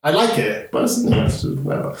Dota, I like it, but it's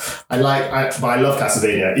whatever. But I love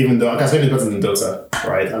Castlevania, even though Castlevania is better than Dota,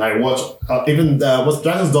 right? And I watch what's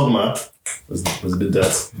Dragon's Dogma was a bit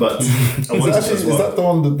dirt, but is that the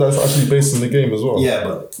one that's actually based in the game as well? Yeah,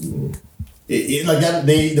 but. Like that,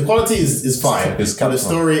 the quality is fine, but the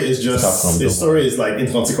story is just the story is like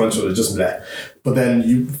inconsequential. It's just bleh. But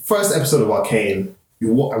then first episode of Arcane, I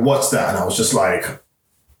watched that and I was just like,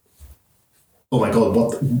 oh my god,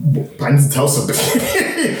 what? I need to tell something.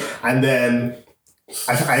 And then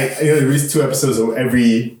I released 2 episodes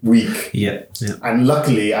every week. Yeah. And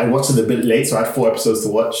luckily, I watched it a bit late, so I had 4 episodes to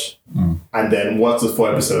watch, and then watched those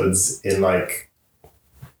 4 episodes in like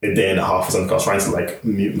a day and a half or something. I was trying to like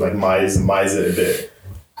mise it a bit,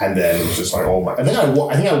 and then it was just like, oh my! I think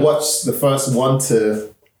I watched the first 1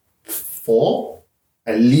 to 4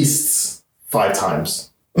 at least 5 times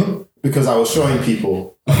because I was showing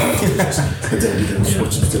people.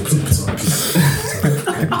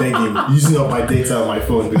 Begging, using up my data on my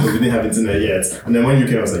phone because we didn't have internet yet. And then when you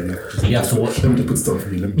came, I was like, you have to watch. Let me put stuff for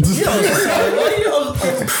you.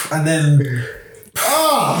 And then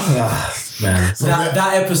man. So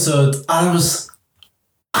that episode, I was.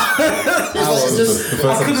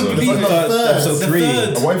 I couldn't believe it. Episode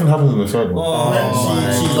 3. What even happened in the third one?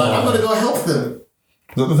 She's like, I'm gonna go help them.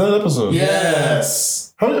 Is that the third episode?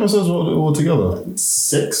 Yes. How many episodes were all together?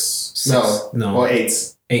 6? No. Or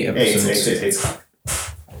 8. 8 episodes. 8.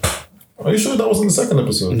 Are you sure that wasn't the second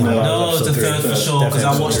episode? No, it's the third for sure. Because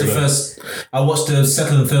I watched the first. I watched the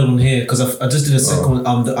second and third one here because I just did the second one.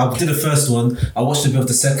 I did the first one. I watched a bit of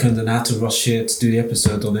the second and I had to rush here to do the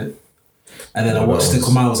episode on it. And then I watched it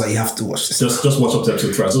come out. I was like, you have to watch this. Just watch up to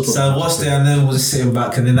episode 3. So I watched it and then was just sitting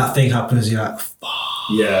back and then that thing happens. You're like,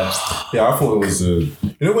 yeah, I thought it was. You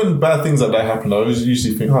know, when bad things like that happen, I always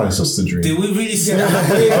usually think, "Oh, it's just a dream." did we really see that?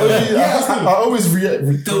 I always react.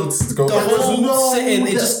 The whole setting,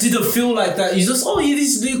 it just didn't feel like that. You just,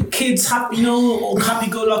 these new kids,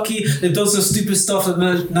 happy-go-lucky. They've done some stupid stuff, and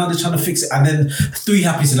now they're trying to fix it. And then 3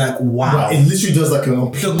 happies are like, wow. It literally does like a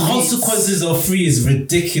the consequences of 3 is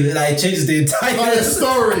ridiculous. Like, it changes the entire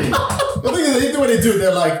story. The thing is, even when they do,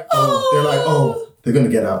 they're like, they're gonna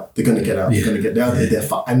get out. They're gonna get out. They're gonna get out. They're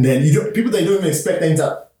fine. And then people that you don't even expect them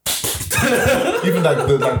to. Even like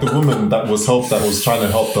the woman that was trying to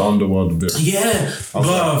help the underworld a bit. Yeah,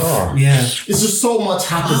 bro. Yeah. It's just so much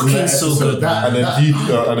happens in that episode. So good.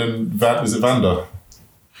 And then Vanda.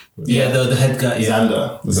 Yeah, the head guy. Yeah.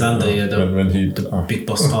 Xander. Yeah, when he the big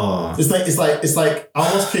boss. Oh. It's like I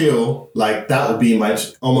almost feel like that would be my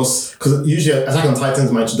almost because usually Attack on Titan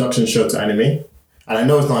is my introduction show to anime. And I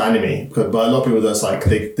know it's not anime, but a lot of people just like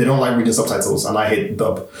they don't like reading subtitles, and I hate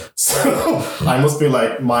dub. So I must feel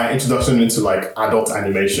like my introduction into like adult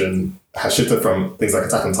animation has shifted from things like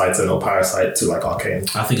Attack on Titan or Parasite to like Arcane.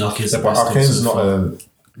 I think Arcane's but Arcane's not a.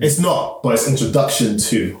 It's not, but it's introduction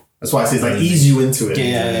to. That's why I say it's like ease you into it.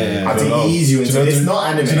 Yeah. I think ease you into it. It's not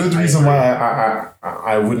anime. Do you know the reason why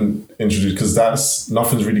I wouldn't introduce? Because that's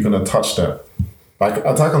nothing's really gonna touch that. Like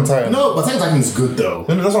Attack on Titan. No, but Attack on Titan is good though.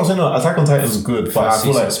 No, that's what I'm saying. No, Attack on Titan is good, but I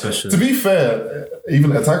feel like to be fair,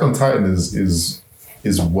 even Attack on Titan is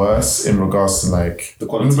worse in regards to like the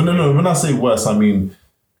quality. But no. When I say worse, I mean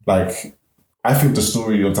like I think the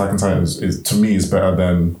story of Attack on Titan is to me is better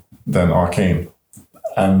than Arcane,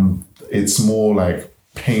 and it's more like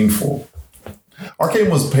painful.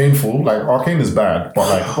 Arcane was painful. Like Arcane is bad, but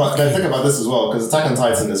like. But think about this as well, because Attack on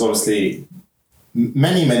Titan is obviously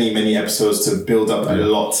many episodes to build up a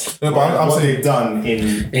lot. No, but I'm saying they've done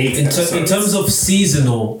in terms of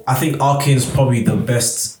seasonal, I think Arcane's probably the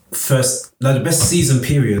best season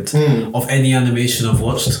period of any animation I've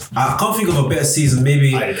watched. I can't think of a better season.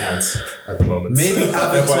 Maybe I can't at the moment. Maybe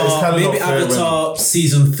Avatar. Maybe Avatar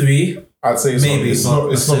season 3. I'd say it's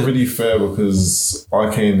not really fair because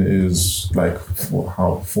Arcane is like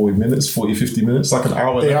 40 minutes, 50 minutes, like an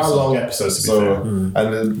hour. They are long episodes to be fair. And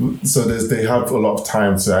then, they have a lot of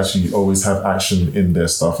time to actually always have action in their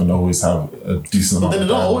stuff and always have a decent amount. But then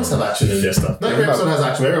they don't always have action in their stuff. Every episode has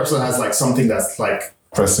action. Every episode has like something that's like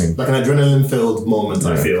pressing, like an adrenaline-filled moment.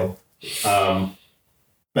 I feel. But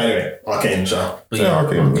anyway, Arcane, sure.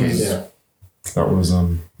 Arcane. Yeah. That was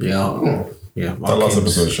Yeah, that last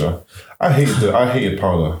episode, sure. I hated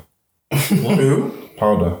Powder. Who?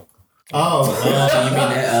 Powder.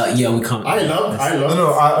 You mean we can't. I love.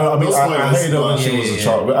 No, I hated her when she was a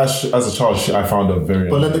child. But as a child, I found her very.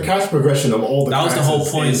 But then the character progression of all the that was the whole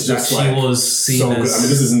point. That she was seen so as. Good. I mean,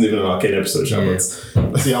 this isn't even an Arcane episode, but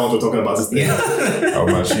let's see how much we're talking about this thing. Oh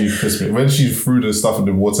man, she pissed me when she threw the stuff in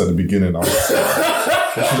the water at the beginning. I was.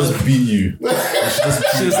 She just beat you.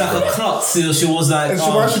 She was like a clock. So she was like.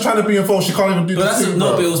 Why is she trying to be involved? She can't even do that.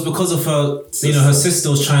 But it was because of her. Her sister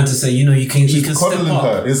was trying to say, you can step up.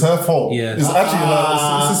 Her. It's her fault. Yeah. It's actually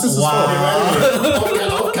it's sister's fault.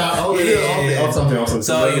 Off something.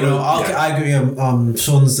 So I agree.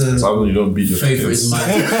 Sean's you don't beat your favorite is mine.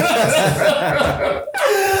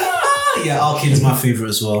 Arcane's my favorite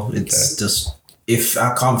as well. It's just if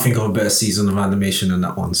I can't think of a better season of animation than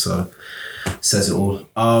that one, so says it all.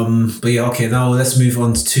 Now let's move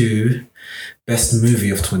on to best movie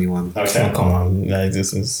of 21. Okay, come on, like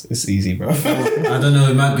it's easy, bro. I don't know.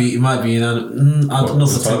 It might be. I don't know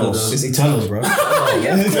for Eternals. It's Eternals, bro.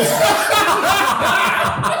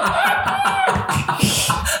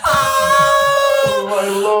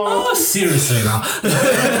 Seriously now.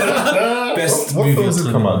 Best what movie films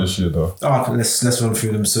did come out this year though? Let's run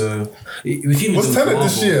through them. So was Tenet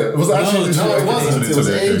this year? Was it actually this year? It wasn't.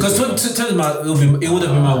 Because Tenet it would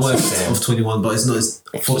have been my worst of 21, but it's not.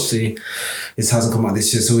 Unfortunately, it hasn't come out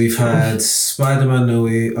this year. So we've had Spider-Man No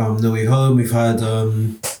Way Home. We've had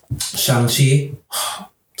Shang-Chi.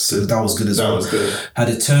 So that was good as well. That was good. Had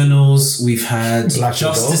Eternals. We've had Black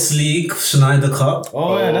Justice League, Schneider Cut.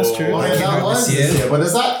 Oh yeah, that's true. That was this year. But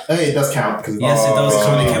is that? It does count. Yes, it does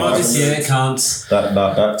count. It came out this year. It counts.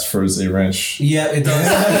 That throws a wrench. Yeah, it does.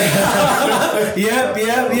 Yep.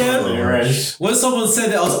 When someone said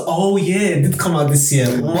that, I was it did come out this year.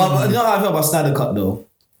 Well, you know how I feel about Snyder Cut though.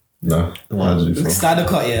 No, how did you feel? Snyder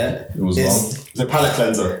Cut, It was long. It's a palate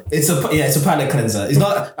cleanser. It's a palate cleanser. It's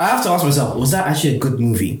not. I have to ask myself, was that actually a good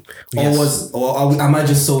movie, or am I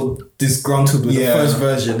just so disgruntled with the first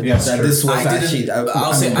version that this was actually?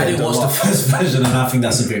 I'll say I didn't watch the first version, and I think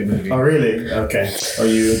that's a great movie. Oh really? Okay. Are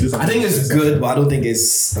you? I think it's good, but I don't think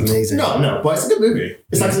it's amazing. No, but it's a good movie.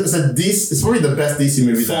 It's like it's probably the best DC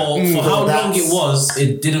movie. For how long it was,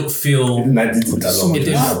 it didn't feel. It didn't that long. It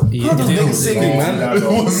didn't. Singing, man. It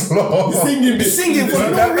was long. Singing for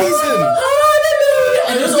no reason.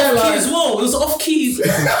 And it was off key as well. It was off key.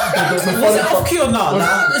 Was it off key or not?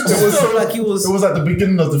 It just felt like it was. It was at the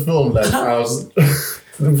beginning of the film. Like I was.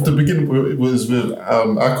 The beginning was with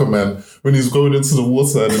Aquaman when he's going into the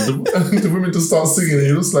water and the women just start singing and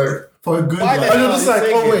you're just like for a good. And you're just like,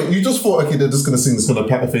 oh wait, you just thought they're just gonna sing this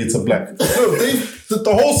gonna fade to black. No,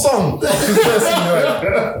 the whole song is just like,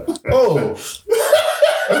 oh.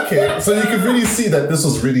 Okay, so you can really see that this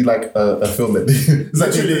was really like a film that it's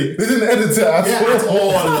like Literally. they didn't edit it at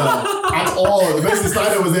all. At all. The best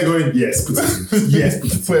Snyder was there going, yes, put it in. Yes,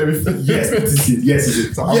 put it in. For everything. Yes, put it in. Yes, it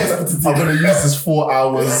is. So Yes, put it in. I'm gonna use this 4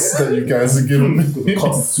 hours that you guys are giving me.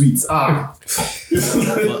 Cut it sweet.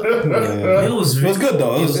 It was good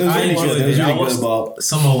though. It was really good. It was really good. But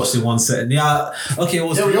someone watched it one setting. Yeah, okay. It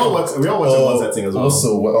was. Yeah, we all watched one setting as well.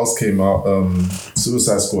 Also, what else came out?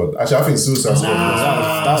 Suicide Squad. Actually, I think Suicide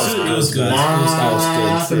Squad It was good.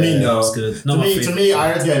 To me, no. It was good. To me,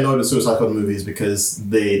 I already know the Suicide Squad movies because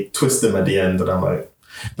they twist them at the end, and I'm like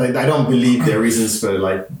I don't believe there are reasons for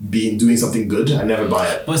like doing something good. I never buy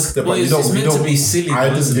it. But it's meant to be silly.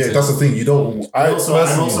 That's the thing. You don't. I'm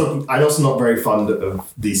also not very fond of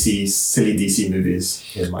silly DC movies.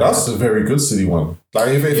 That's a very good silly one. Like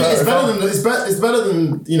it's better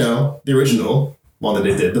than the original one that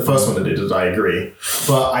they did. The first one that they did, I agree.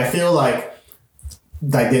 But I feel like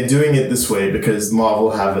they're doing it this way because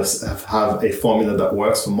Marvel have a formula that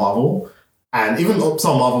works for Marvel. And even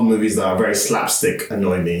some Marvel movies that are very slapstick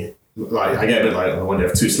annoy me. Like I get a bit like when they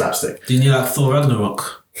have too slapstick. Didn't you like Thor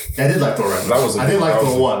Ragnarok? I did like Thor Ragnarok. I didn't like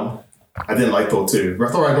Thor 1. I didn't like Thor 2.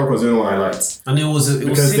 But Thor Ragnarok was the only one I liked. And it was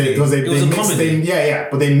silly. It was a comedy.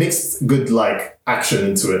 But they mixed good like action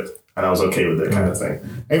into it, and I was okay with it kind of thing.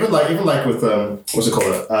 Even like with what's it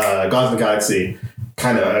called? Guardians of the Galaxy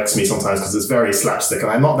kind of irks me sometimes because it's very slapstick,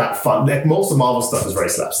 and I'm not that fun. Like, most of Marvel stuff is very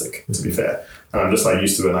slapstick, to be fair. And I'm just like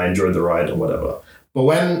used to it and I enjoyed the ride or whatever.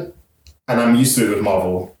 And I'm used to it with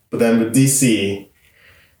Marvel. But then with DC,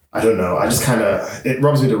 I don't know. I just it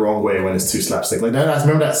rubs me the wrong way when it's too slapstick. Like I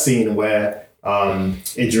remember that scene where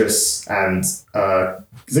Idris and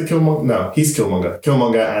is it Killmonger? No, he's Killmonger.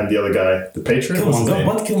 Killmonger and the other guy, the Patriot. Killmonger.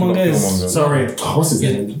 What Killmonger is? Sorry, what's his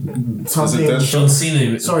name? John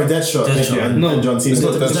Cena. Sorry, Deadshot. And John Cena.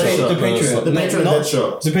 The Patriot. The Patriot.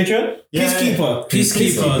 Deadshot. The Patriot. Peacekeeper.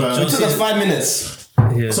 It took us 5 minutes.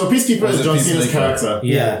 Yeah. So Peacekeeper is John Cena's character.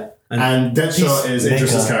 Yeah. And Deadshot is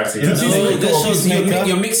Idris's character.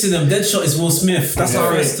 You're mixing them. Deadshot is Will Smith. That's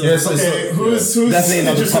how it is. Okay, who's definitely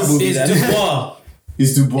not the top movie. It's Dubois.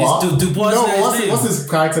 Is Dubois? Dubois. No, what's his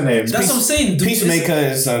character name? That's what I'm saying. Peacemaker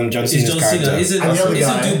is John Cena's character. Isn't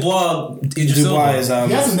Dubois? Dubois is he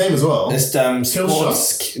has a name as well. It's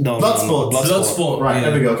Sports. Bloodsport. Right,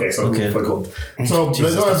 there we go. Okay, so cool. So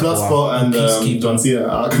Bloodsport and John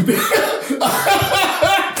Cena.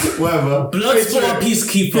 Whatever. Bloodsport,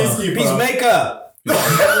 Peacekeeper. Peacemaker.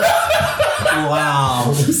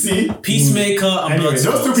 Wow. See? Peacemaker and Bloodsport.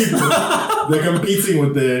 Those two people, they're competing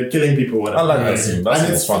with the killing people. Whatever. I like that scene.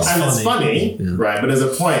 It's funny, right? But there's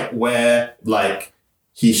a point where, like,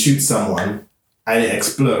 he shoots someone and it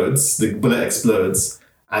explodes. The bullet explodes,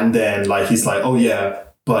 and then, like, he's like, "Oh yeah,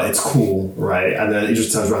 but it's cool, right?" And then he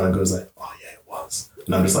just turns around and goes like, "Oh yeah, it was."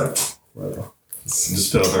 And I'm just like, whatever. It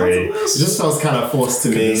just felt kind of forced to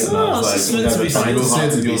me. And I was like,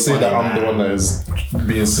 you'll say that I'm the one that is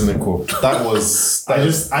being cynical. That was funny.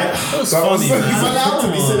 He's allowed to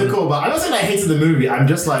be cynical, but I don't think I hated the movie. I'm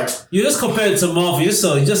just like, you just compared it to Marvel. You're just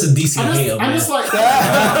a DC hater. I'm just like,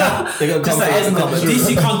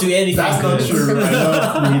 DC can't do anything. That's not true. I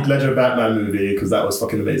love the Heath Ledger Batman movie because that was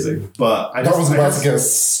fucking amazing. But that was about to get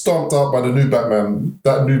stomped out by the new Batman.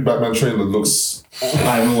 That new Batman trailer looks. I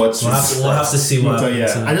haven't watched. We'll have to see what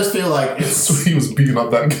happens. I just feel like it's. He was beating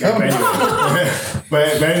up that guy.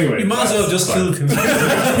 But anyway, you might as well have just killed him.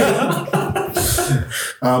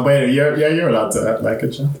 But anyway, you're allowed to like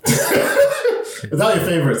it. Is that your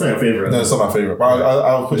favorite? It's not your favorite. No, it's not my favorite. But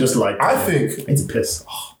I'll put just like. I think it's a piss.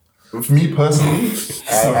 For me personally,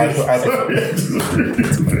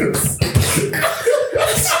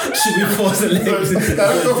 Should we pause the lyrics?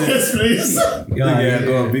 Yes, please. Yeah,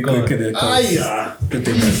 go on. Be quick in it.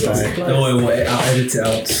 Don't worry, I'll edit it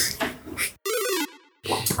out.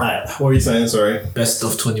 Alright, what were you saying? Sorry. Best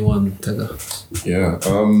of 21, Tega. Yeah,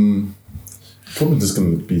 probably just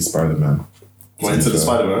gonna be Spider-Man. Went into the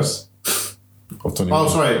Spider-Verse? Of 21. Oh,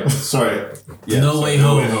 sorry. Yeah, No Way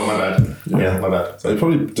Home. My bad. Yeah, my bad. So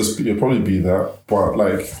it'll probably be that, but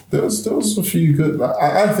like there was a few good. Like,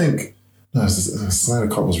 I think. No, Snyder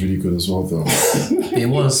Cut was really good as well, though. It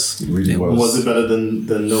was. It really was. Was it better than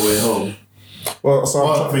No Way Home? Well,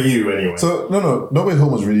 for you anyway. So No Way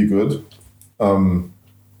Home was really good,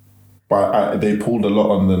 but they pulled a lot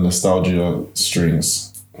on the nostalgia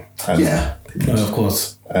strings. And, of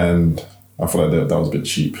course. And I feel like that was a bit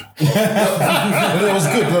cheap. It was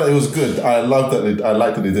good. No, it was good. I liked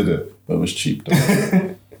that they did it, but it was cheap.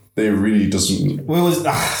 Though. they really just. Well, it was,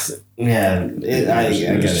 yeah, I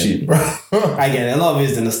get it. Cheap, bro. I get it. A lot of it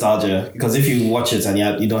is the nostalgia, because if you watch it and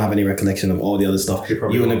you don't have any recollection of all the other stuff, you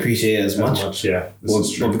wouldn't appreciate it as much. Yeah,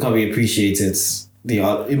 But because we appreciate it,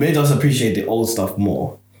 it made us appreciate the old stuff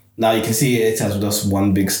more. Now you can see it as just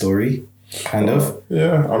one big story, kind of.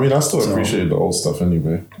 Yeah, I mean, I still appreciate the old stuff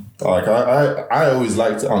anyway. Like I always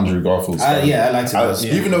liked Andrew Garfield's. I liked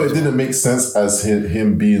it. Even though it didn't make sense as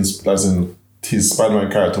him being, as in his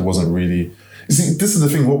Spider-Man character wasn't really. You see, this is the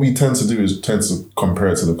thing. What we tend to do is tend to compare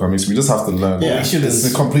it to the comics. We just have to learn. Yeah, it's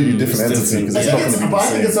a completely different entity. Because I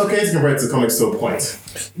think it's okay to compare it to comics to a point.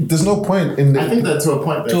 There's no point in. I think that to a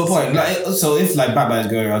point. Like, so if like Batman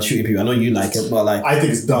is going around shooting people, I know you like it, but like I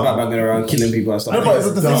think it's dumb. Batman going around killing people and stuff. No, but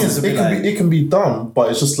the thing is, it can be dumb, but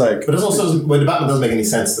it's just like. But it's also when the Batman doesn't make any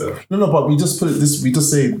sense though. No, but we just put it this. We just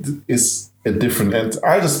say it's a different entity.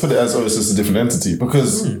 I just put it as it's just a different entity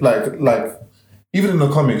because like. Even in the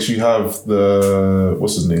comics, you have the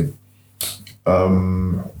what's his name?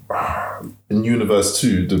 In Universe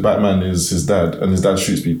 2, the Batman is his dad, and his dad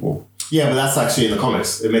shoots people. Yeah, but that's actually in the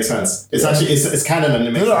comics. It makes sense. It's actually it's canon and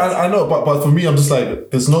it makes sense. I know, but for me, I'm just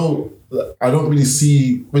like, there's no. I don't really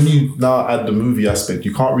see when you now add the movie aspect.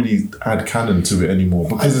 You can't really add canon to it anymore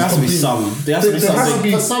because there has to be some. There has to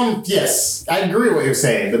be for some. Yes, I agree with what you're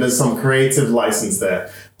saying. That there's some creative license there,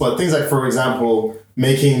 but things like, for example,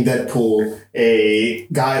 making Deadpool a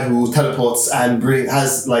guy who teleports and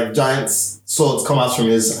has like giant swords come out from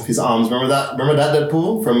his arms. Remember that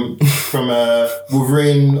Deadpool from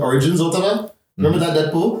Wolverine Origins or whatever? Remember that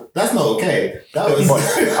Deadpool? That's not okay. That was.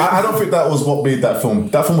 I don't think that was what made that film.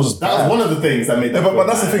 That film was just that bad. was one of the things that made that. But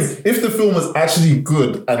that's the thing. If the film was actually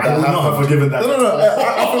good, and I would not have forgiven that. No.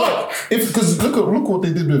 I feel like because look what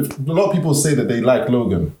they did with. A lot of people say that they like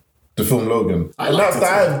Logan. The film Logan. And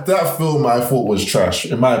that film I thought was trash,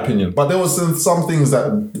 in my opinion. But there was some things that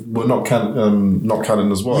were not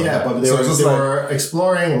canon as well. Yeah, but they were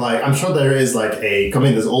exploring, like, I'm sure there is like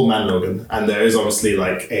there's Old Man Logan, and there is obviously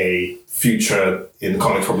like a future in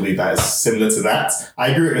comics probably that is similar to that. I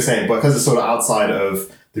agree with what you're saying, but because it's sort of outside of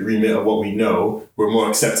the remit of what we know, we're more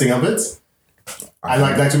accepting of it. I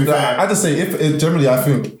like that to be fair. I just say I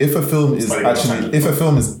think if a film is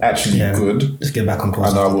actually good, just get back on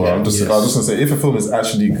course. I'm just gonna say if a film is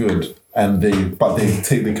actually good and they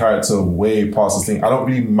take the character way past this thing, I don't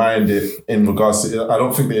really mind it in regards to. I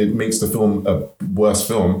don't think that it makes the film a worse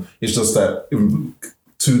film. It's just that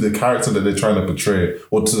to the character that they're trying to portray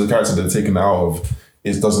or to the character they're taking out of,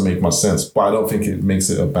 it doesn't make much sense. But I don't think it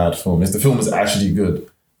makes it a bad film. If the film is actually good.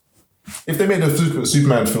 If they made a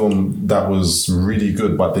Superman film that was really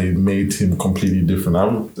good, but they made him completely different,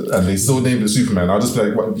 and they still named it Superman, I'll just be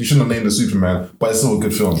like, well, you shouldn't have named it Superman, but it's still a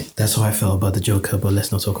good film. That's how I felt about the Joker, but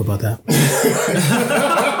let's not talk about that.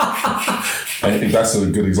 I think that's a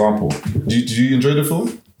good example. Do you enjoy the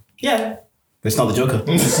film? Yeah. It's not the Joker.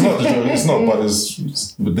 It's not the Joker. It's not, but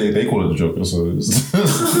they call it the Joker, so it's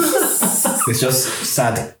just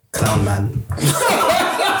sad clown man.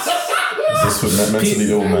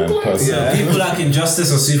 Mentally ill man person. Yeah, people like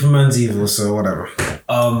Injustice or Superman's evil, so whatever.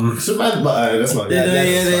 Superman, but that's not.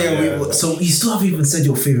 Yeah. So you still haven't even said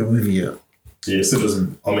your favorite movie yet. Yeah, it still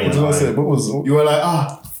doesn't. I mean, what did I say? What was? You were like,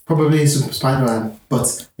 probably Spider-Man,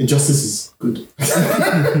 but Injustice is good.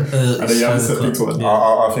 And then you have to set one. Yeah.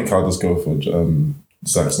 I think I'll just go for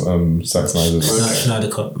Zack Snyder's. Snyder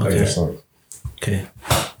Cut. Okay.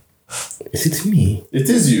 Is it me? It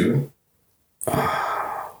is you.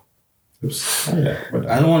 Oops.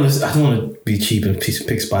 I don't want to be cheap and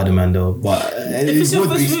pick Spider-Man though, but it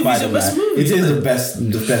would be Spider-Man. It is the best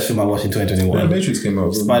film I watched in 2021. Yeah, Matrix came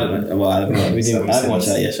out. Spider-Man. Well, I didn't watch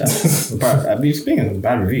that yet. I've been speaking of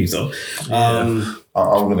bad reviews though. I'm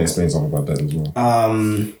going to explain something about that as well.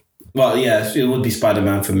 Well, yeah, it would be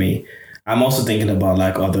Spider-Man for me. I'm also thinking about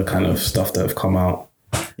like other kind of stuff that have come out.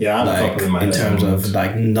 Yeah, like in terms of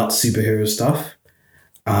like not superhero stuff.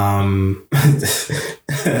 There's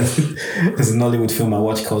a Nollywood film I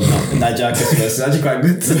watched called Niger Christmas. It's actually quite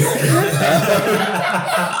good.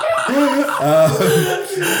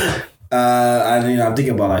 And I'm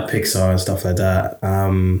thinking about like Pixar and stuff like that.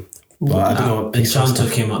 But I don't know. Enchanto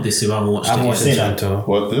came out this year. I haven't watched it. I've watched Enchanto.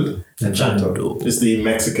 What did? Enchanto. It's the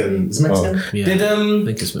Mexican. Is it Mexican? Yeah. Did I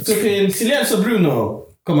think it's Mexican. Silencio Bruno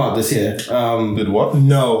come out this year? Did what?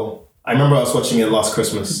 No. I remember I was watching it last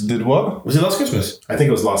Christmas. Did what? Was it last Christmas? I think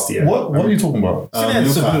it was last year. What are you talking about?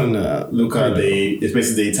 Luca, it's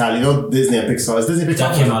basically the Italian. You know, Disney and Pixar. Is Disney Pixar?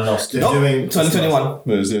 That came out last year. They're doing 2021.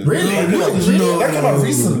 Really? No, that came out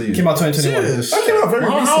recently. Came out 2021. That came out very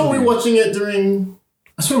recently. How are we watching it during?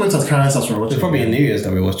 I swear we went to Caroline's house for watching. It's probably in New Year's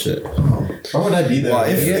that we watched it. Why would I be there? Well,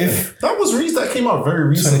 if That was that came out very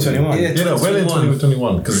recently. 2021. Yeah, When in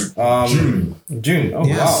 2021? Because June. Oh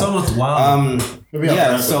Yeah, wow. summer's wild. Maybe I'll Yeah.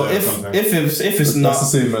 plan So for that or if something. it's that's not the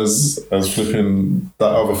same as flipping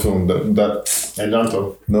that other film that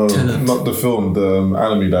Encanto. no, Tenet. not the film, the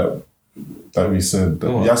anime that we said,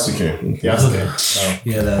 Yasuke. Yeah, okay.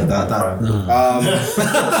 Yeah, that no.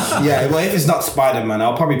 yeah. Well, if it's not Spider-Man,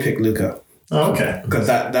 I'll probably pick Luca. Oh, okay. Because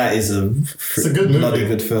that is a good movie. bloody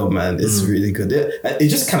good film, man. It's really good. It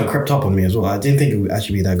just kind of crept up on me as well. I didn't think it would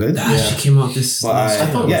actually be that good. That actually came out this. But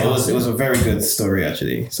thought it was a very good story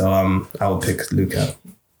actually. So I would pick Luca.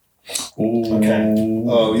 Okay.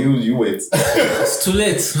 Oh, you wait. It's too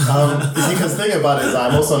late. Because the thing about it is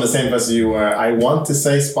I'm also on the same place as you where I want to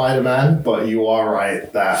say Spider-Man, but you are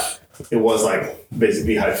right that it was like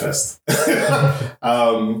basically Hype Fest.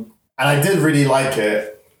 And I did really like it.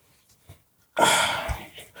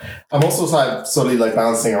 I'm also slowly like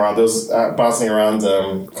bouncing around. Because I was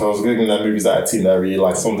googling the movies that I'd seen that I really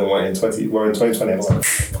liked. Some of them were in 2020. I was like,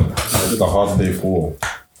 The Hard Day 4.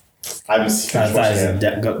 I'm secretly watching it.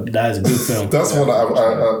 That is a good film. That's one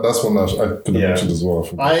that's one that I could have mentioned as well.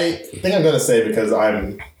 I think I'm gonna say because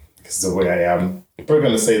of the way I am. We're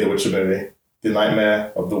gonna say the Witcher movie, The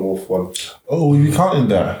Nightmare of the Wolf one. Oh, you counting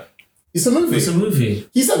that? It's a movie. It's a movie.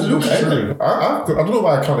 He said Luke. I don't know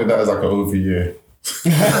why I counted that as like an OVA.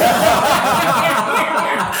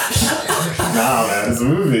 Nah, man, it's a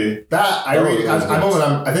movie.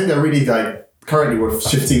 I think they're really like currently we're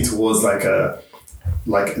shifting towards they're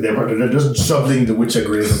just shoveling the Witcher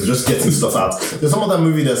grave and just getting stuff out. There's some of that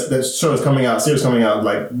movie that series coming out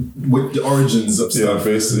like with the origins of stuff. Yeah,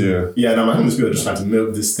 basically, yeah. And I'm like, these people are just trying to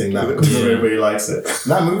milk this thing now because everybody likes it.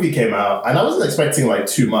 And that movie came out, and I wasn't expecting like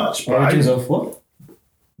too much. But Origins of what?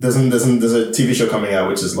 there's a TV show coming out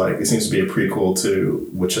which is like it seems to be a prequel to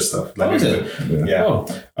Witcher stuff. Like, is it? Yeah. Oh.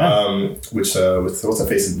 Which with what's her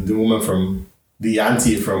face? The woman from the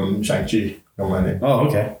auntie from Shang-Chi. Oh, my name. Oh,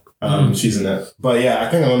 okay. She's in it. But yeah, I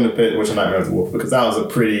think I'm going to pick Witcher Nightmare of the Wolf because that was a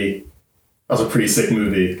pretty sick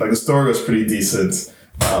movie. Like the story was pretty decent.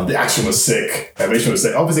 The action was sick. The animation was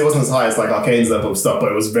sick. Obviously, it wasn't as high as like Arcane's level of stuff, but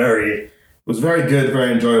it was very good,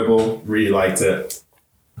 very enjoyable. Really liked it.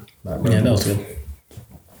 Yeah, that was good.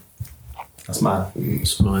 That's mine.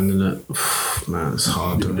 It's mine, isn't it? Man, it's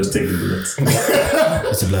hard. You can just take the bullets.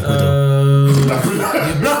 It's a Black Widow. Black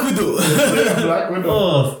Widow. Black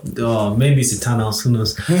Widow. Oh, maybe it's Thanos. Who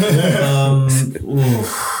knows?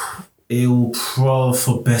 It'll pro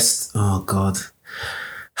for best. Oh God.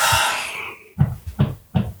 I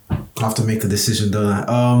have to make a decision, don't I?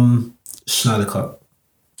 Schneider Cut.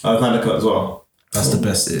 Snyder Cut as well. That's the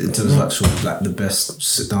best in terms of actual, like the best.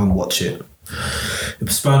 Sit down, watch it.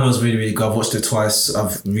 Spider-Man was really, really good. I've watched it twice.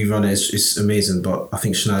 I've rerun it. It's amazing. But I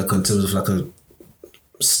think Schneider Cut, in terms of like a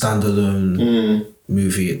standalone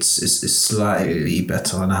movie, it's slightly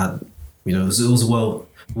better. And I had, it was well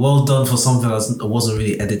done for something that wasn't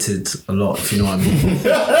really edited a lot, if you know what I mean.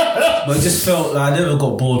 But it just felt like I never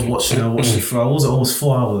got bored watching it. I watched it for almost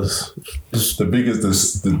 4 hours. The biggest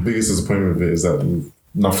disappointment of it is that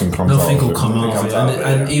nothing comes out. Nothing of will it. come out of it.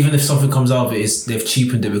 And even if something comes out of it, they've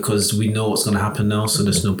cheapened it because we know what's going to happen now, so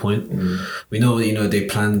there's no point. We know, what they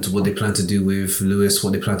plan to do with Lewis,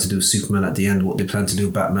 what they plan to do with Superman at the end, what they plan to do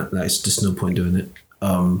with Batman. Like, it's just no point doing it.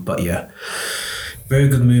 But yeah. Very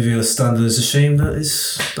good movie as standard. It's a shame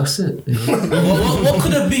that's it. What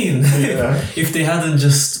could have been if they hadn't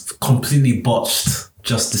just completely botched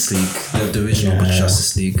Justice League, the original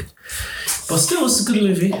Justice League. But still, it's a good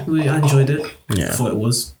movie. I enjoyed it. Yeah. I thought it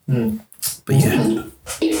was. But yeah.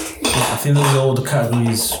 I think those are all the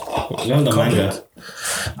categories. Manga.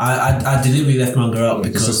 I deliberately left manga out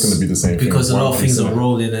because it's just going to be the same because thing. a lot of things are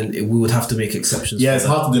rolling and we would have to make exceptions. Yeah, it's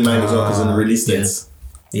hard to do manga as well because in the release dates.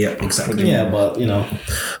 Yeah, exactly. Yeah, but would you know? I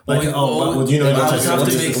would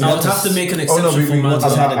have to make an exception for manga. I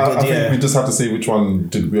think we just have to say which one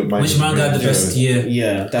did we. Which manga had the best year?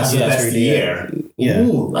 Yeah, that's the best year. Yeah.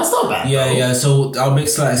 Ooh, that's not bad. Yeah. So I'll make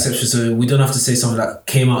slight exceptions. So we don't have to say something that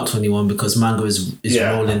came out 21 because manga is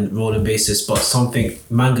rolling basis. But something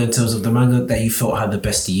manga in terms of the manga that you felt had the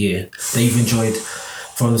best year that you've enjoyed.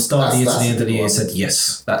 From the start of the year to the end of the year, I said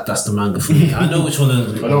yes. That's the manga for me. I know which one. I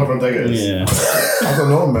know what from Tega is. Yeah. I don't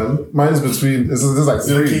know, man. Mine's between. There's like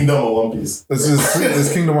three. Kingdom or One Piece.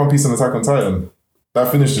 There's Kingdom, One Piece, and Attack on Titan.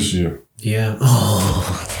 That finished this year. Yeah.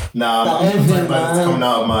 Nah, it's coming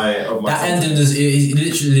out of my. That ending is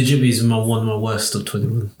legitimately is one of my worst of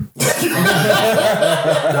 21.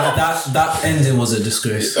 that ending was a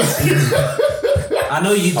disgrace. I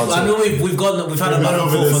know you. I know we've had a back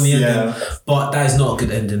and forth on the ending, but that is not a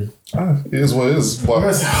good ending. It is what it is. But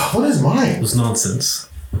what is mine? It was nonsense.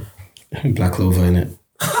 Black Clover, innit?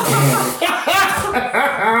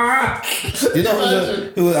 You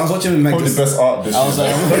know I was watching Meg. probably the best art this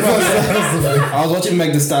year. I was watching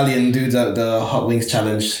Meg Thee Stallion do the Hot Wings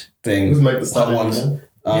challenge thing. Who's Meg Thee Stallion? Hot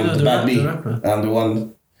Ones. The Bad Bee. The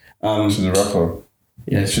one. She's a rapper.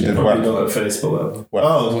 Yeah, She did Probably what? not at face, but whatever. What?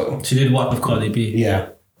 Oh, She did what with Cardi B. Yeah.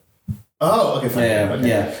 oh, okay, fine.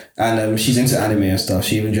 Yeah. And she's into anime and stuff.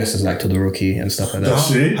 She even dresses like Todoroki and stuff like that. Does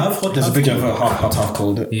she? There's a picture of her half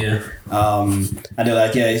cold. Yeah. And they're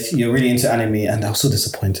like, yeah, you're really into anime, and I was so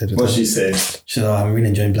disappointed. What'd she say? She said, I'm really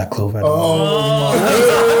enjoying Black Clover. Oh,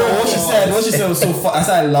 What she said was so fun. I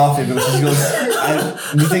started laughing because she goes,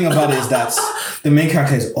 the thing about it is that the main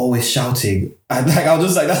character is always shouting. And like, I was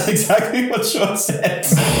just like, that's exactly what Sean said.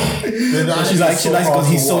 She's like, because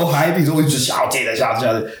he's so hype, he's always just shouting and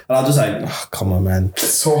shouting. And I was just like, oh, come on, man.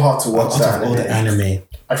 it's so hard to watch that. All the anime.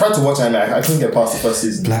 I tried to watch anime. I couldn't get past the first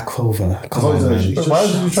season. Black Clover. Come on, always man. just- Why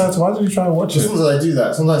did you try to watch it? Sometimes I do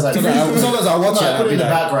that. Sometimes I Sometimes I watch it I and put I'll it be in the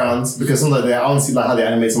like, background because sometimes I want to see like how they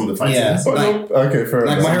animate some of the fight Yeah. scenes. Okay, fair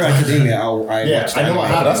like enough. My Hero Academia, I Yeah, watch I know what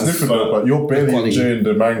anime. But happens. that's different though, but you're barely Quality. enjoying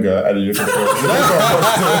the manga and you're looking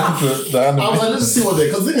for the anime. I was like, let's see what they.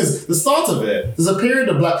 Because the thing is, the start of it, there's a period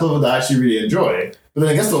of Black Clover that I actually really enjoy. But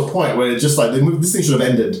then it gets to a point where it's just like this thing should have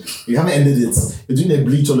ended. You haven't ended it. You're doing a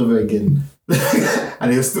bleach all over again,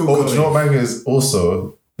 and it's still Oh, going. do you know what manga is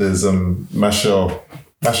also? There's Mashal.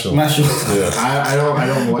 Mashle. Yeah. I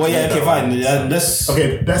don't watch. Well, yeah, that okay, one. fine. This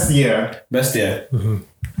Okay, best year. best year.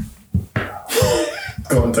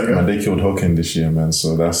 Go on, take And it. they killed Hawking this year, man.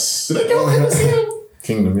 So that's Did they kill him this year?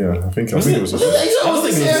 Kingdom. Yeah, I think it was. I was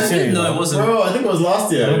this year. No, it wasn't. Bro, I think it was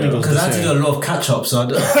last year. Because I had to do a lot of catch up, so I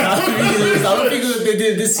don't think they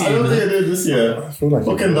did this I year. don't think Man. it did this year. I feel like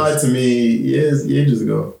Hawking died to me ages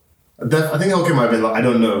ago. I think Hawking might have been. I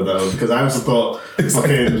don't know though because I also thought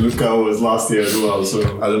Luca was last year as well. So,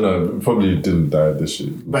 I don't know. Probably didn't die this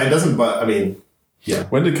year. but it doesn't. But I mean,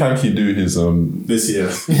 When did Kanki do his this year.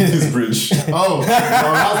 his bridge? Oh, no,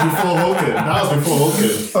 that was before Hawking. That was before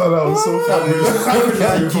Hawking. Oh, that was so funny.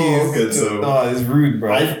 That was before Hawking. So Oh, it's rude,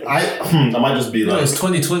 bro. I might just be No, like. it's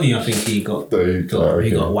 2020. I think he got There you go. he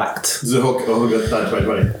Okay. got whacked. Is it Hawking died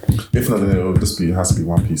 2020? If not, then it has to be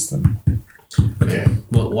One Piece then. Okay.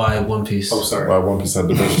 But why One Piece? Oh, sorry. Why One Piece had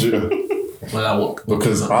the best year? Well, what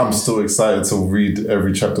Because I'm still excited to read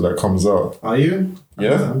every chapter that comes out. Are you?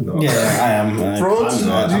 Yeah? I'm not. Yeah, I am. Bro,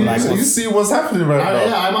 I'm like, you see what's happening right now.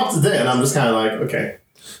 Yeah, I'm up to date, and I'm just kind of like, okay.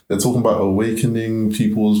 They're talking about awakening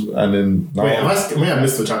people's, and then now, Wait, I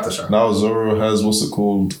missed the chapter, Sha. now Zoro has what's it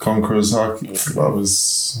called, Conqueror's Haki. That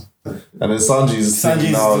was, and then Sanji's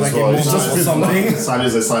thing now as like well. It's immortal just or something.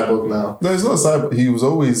 Sanji's a cyborg now. no, it's not a side. He was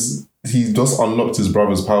always he just unlocked his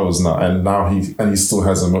brother's powers now, and now he still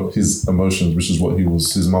has his emotions, which is what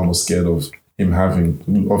his mum was scared of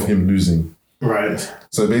him losing. Right.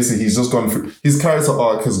 So basically, he's just gone through his character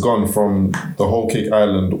arc has gone from the whole Cake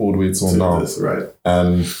Island all the way till now. This, right.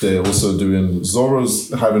 And they're also doing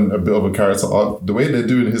Zoro's having a bit of a character arc. The way they're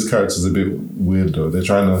doing his character is a bit weird though. They're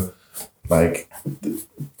trying to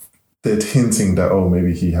they're hinting that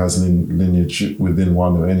maybe he has lineage within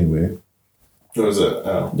Wano anyway. What was it?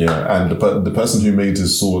 Oh. Yeah, and the person who made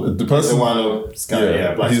his sword, the person The one of Sky,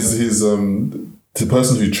 yeah, Black the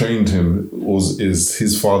person who trained him is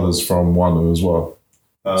his father's from Wano as well.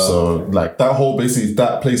 So like that whole basically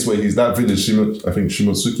that place where he's that village, I think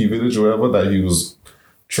Shimotsuki village or whatever that he was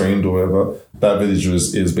trained or whatever. That village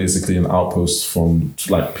is basically an outpost from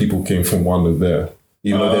like people came from Wano there.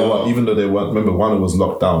 Even though they weren't. Remember, Wano was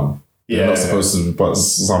locked down. They're not supposed to, but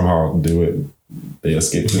somehow they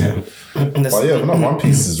escaped. Yeah. But yeah, not One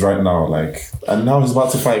Piece is right now and now he's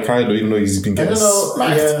about to fight Kaido, even though he's been getting I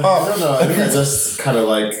don't know. I don't know. I think I just kind of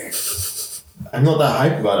I'm not that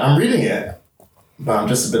hyped about it. I'm reading it, but I'm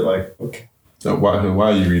just a bit like, okay. So why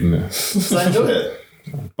are you reading it? So I enjoy it,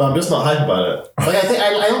 but I'm just not hyped about it.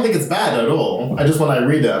 I don't think it's bad at all. I just when I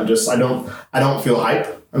read it, I don't feel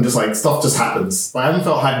hype. I'm just like stuff just happens. I haven't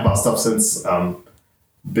felt hype about stuff since the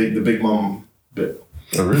Big Mom bit.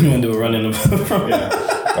 Oh, really? when they were running about.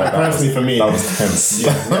 Yeah, personally for me, That was tense.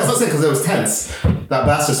 yeah, that's not saying because it was tense.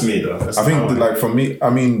 That's just me though. That's I think how for me, I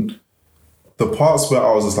mean, the parts where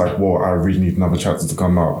I was just like, whoa, I really need another chapter to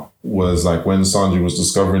come out was like when Sanji was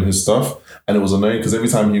discovering his stuff. And it was annoying because every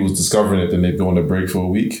time he was discovering it, then they'd go on a break for a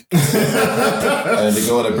week. And then they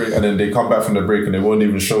go on a break and then they come back from the break and they won't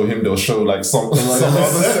even show him. They'll show like some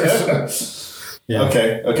other section. Yeah.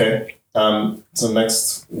 Okay. So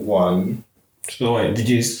next one. So wait, did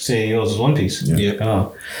you say yours was One Piece? Yeah.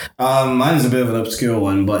 Oh. Mine is a bit of an obscure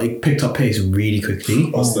one, but it picked up pace really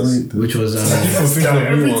quickly. What's this? Which was Every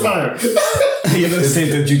time. you're gonna say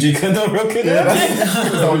the Jujutsu no Roken?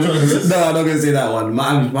 No, I'm not gonna say that one.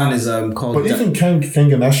 Mine is called. But even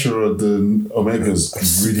Kengan Ashura, the Omega's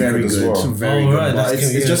really very good as well. very good. Right, But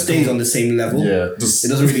it just stays on the same level. Yeah, It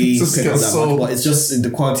doesn't really pick up that much, but it's just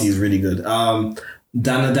the quality is really good.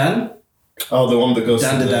 Danadan. Oh, the one that goes.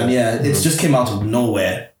 Dan, yeah, it just came out of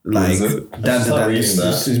nowhere. Like Is it? Dan, reading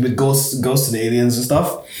that. it's with ghosts and aliens and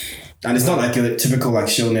stuff, and it's not like a typical like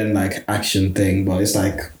shonen like action thing, but it's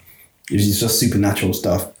like it's just supernatural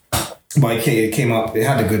stuff. But it came up. It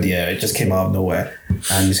had a good year. It just came out of nowhere,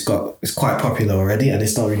 and it's quite popular already, and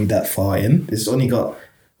it's not really that far in. It's only got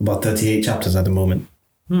about 38 chapters at the moment,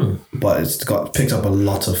 but it's got picked up a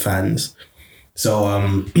lot of fans. So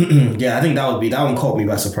yeah, I think that one caught me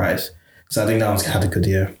by surprise. So I think that one's had a good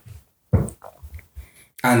year.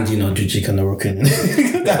 And Jujutsu no Roken.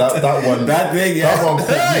 that one. That thing, yeah. That one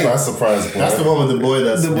caught me by surprise, boy. That's the one with the boy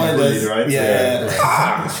that's The boy bullied, right? Yeah.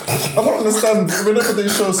 I don't understand. Whenever they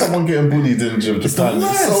show someone getting bullied in Japan, it's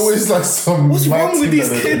worst. always like some. What's wrong with thing these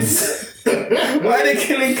that they do. kids? Why are they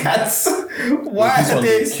killing cats? Why This are one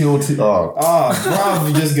they? they killed. Bruv,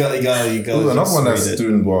 you just go. Ooh, another one that's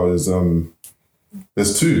doing well is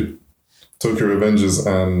there's two, Tokyo Revengers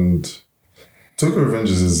and Tokyo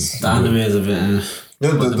Revengers is The anime is a bit.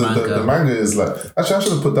 yeah. but The manga is like actually I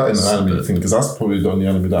should have put that in the anime thing because that's probably the only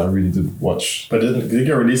anime that I really did watch. But did it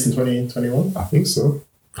get released in 2021? I think so.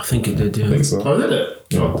 I think it did, yeah. I think so. Oh, did it?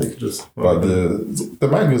 Yeah. Oh, they could just. But the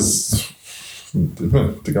manga's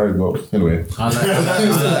the guy got anyway. I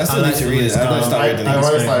still need to read it. I don't start reading it. I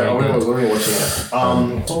was already watching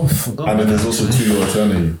it. And then there's also To Your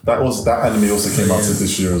Eternity. That anime also came out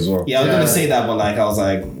this year as well. Yeah, I was gonna say that, but like I was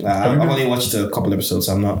like, I've you only watched a couple episodes.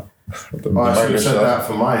 So I'm not. I should have said that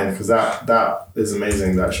for mine because that is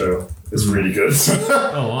amazing. That show is really good.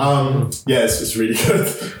 Oh, wow. Yeah, it's really good.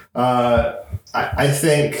 I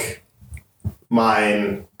think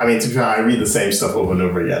mine. I mean, to be fair, I read the same stuff over and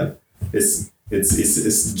over again. It's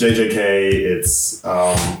JJK. It's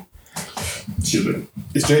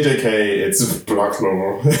JJK. It's Black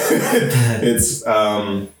Clover. It's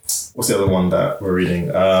what's the other one that we're reading?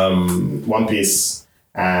 One Piece,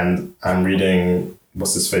 and I'm reading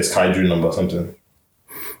what's his face Kaiju number something.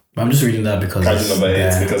 I'm just reading that because Kaiju number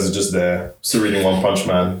 8 because it's just there. Still reading One Punch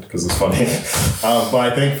Man because it's funny. But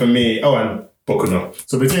I think for me, and Boku no.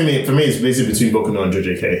 So for me, it's basically between Boku no and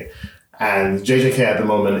JJK. And JJK at the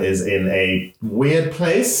moment is in a weird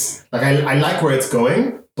place. Like I like where it's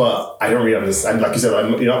going, but I don't really understand. Like you said,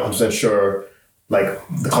 I'm not 100% sure like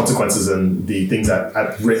the consequences and the things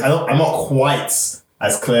I'm not quite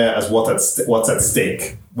as clear as what's at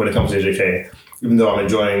stake when it comes to JJK. Even though I'm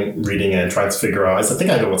enjoying reading it and trying to figure out, I think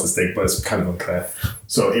I know what's at stake, but it's kind of unclear.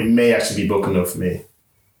 So it may actually be Boku no for me,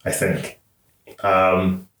 I think.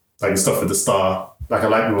 Like the stuff with the star. Like I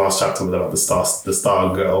like the last chapter about the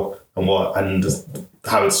star girl and just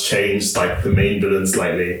how it's changed like the main villain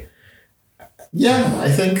slightly. Yeah, I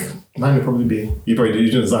think mine would probably be. You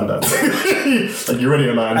didn't understand that. Like you're ready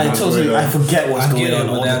on that. I forget what's going on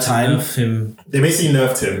all the time. Him. They basically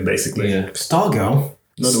nerfed him basically. Yeah. Stargirl.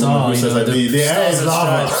 No, the one who says like the air is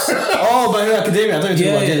lava. Oh, My Hero Academia. I thought you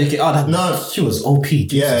were talking about JJK. Oh, that, No. she was OP.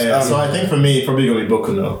 Jesus. Yeah. So I think for me, probably gonna be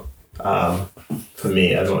Boku no. For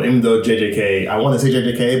me, I don't. Even though JJK, I want to say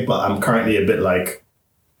JJK, but I'm currently a bit like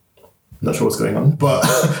not sure what's going on. But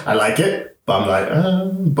I like it. But I'm like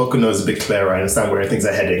Boku no is a bit clearer. I understand where things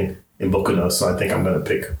are heading in Boku no, so I think I'm gonna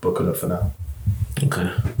pick Boku no for now.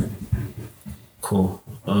 Okay. Cool.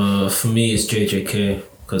 For me, it's JJK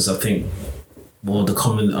because I think,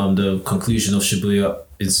 the conclusion of Shibuya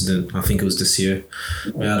incident. I think it was this year.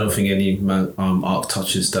 I don't think any arc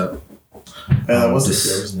touches that. That was this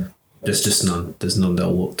year, wasn't it? There's just none. There's none that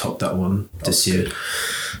will top that one this year.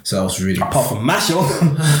 So that was really. Apart from Masho.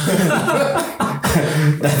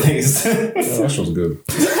 That thing is. That show's good.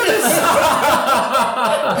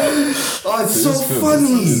 Oh, it's so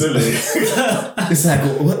funny. Silly. It's like,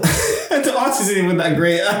 what? The art isn't even that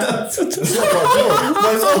great. It's okay.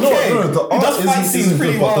 The art fight scenes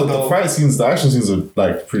pretty well, the though. fight scenes, the action scenes are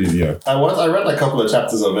like pretty, yeah. I read a couple of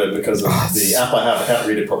chapters of it because of the app I have. I can't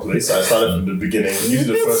read it properly, so I started from the beginning.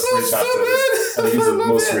 Usually the first 3 chapters, and I use the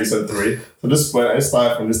most recent 3. So just when I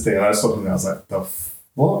started from this thing, and I saw something, I was like,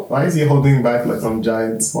 what? Why is he holding back like some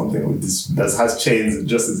giant something with this that has chains in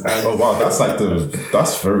just his hand? Oh wow,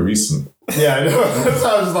 that's very recent. Yeah, I know. So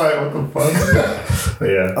I was like, what the fuck? But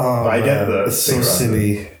yeah, but I get the It's so thing around it.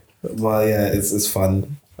 silly. Well, yeah, it's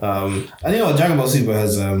fun. I think Dragon Ball Super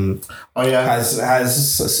has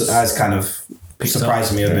has kind of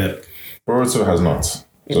surprised me a bit. Boruto has not.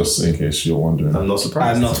 Just in case you're wondering. I'm not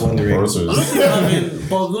surprised. I'm not wondering. Boruto is.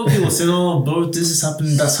 But a lot of people say, bro, this is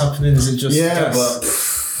happening, that's happening. Is it just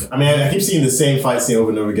but I mean, I keep seeing the same fight scene over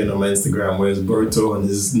and over again on my Instagram, whereas Boruto and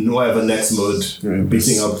his whatever next mode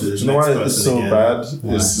beating up the next why person it's so again. bad?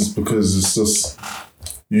 It's just because it's just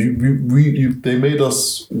they made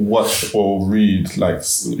us watch or read, like,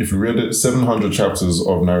 if you read it, 700 chapters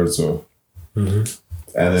of Naruto, and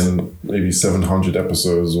then maybe 700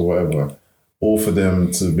 episodes or whatever, all for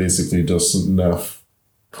them to basically just nerf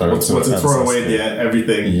Naruto. What to throw away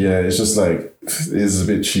everything. Yeah, it's just like, it's a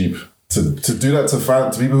bit cheap. To do that to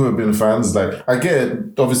people who have been fans, like, I get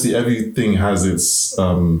it, obviously everything has its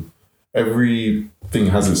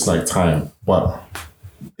like time, but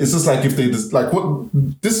it's just like, if they just like, what,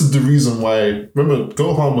 this is the reason why, remember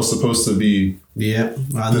Gohan was supposed to be the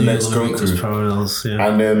next Goku, parallels,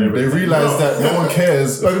 and then they realized that no one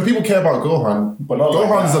cares. I mean, people care about Gohan, but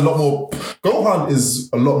Gohan is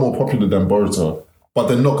a lot more popular than Boruto. But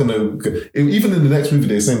they're not gonna, even in the next movie,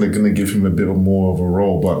 they're saying they're gonna give him a bit more of a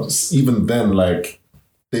role. But even then, like,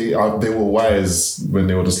 they were wise when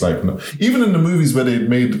they were just like, no. Even in the movies where they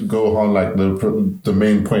made Gohan like the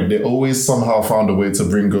main point, they always somehow found a way to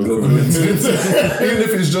bring Goku into it. Even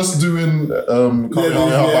if it's just doing behind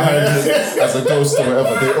it as a ghost or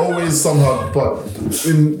whatever, they always somehow. But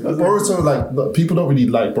in Boruto, like, people don't really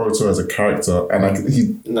like Boruto as a character, and I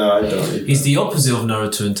don't. He's the opposite of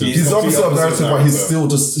Naruto in terms. He's the opposite of Naruto, but he's still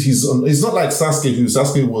just he's not like Sasuke.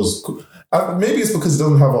 Sasuke was. Maybe it's because he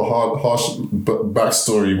doesn't have a harsh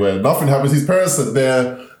backstory where nothing happens. His parents are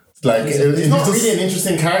there. Like, he's not really an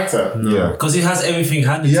interesting character. Yeah, because he has everything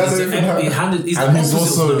handed. He has everything handed. And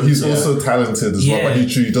he's also talented as well. But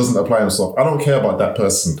he doesn't apply himself. I don't care about that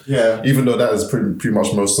person. Yeah, even though that is pretty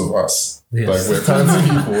much most of us. Yes. Like, we're talented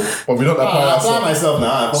people, but we don't apply I ourselves. apply myself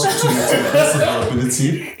now.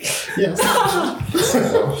 Ability. Yes.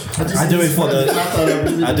 I do it for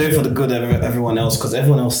the good of everyone else, because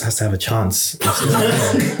everyone else has to have a chance.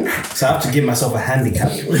 So I have to give myself a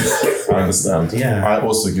handicap. I understand. Yeah. I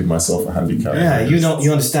also give myself a handicap. Yeah,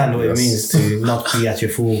 you understand what it means to not be at your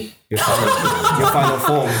final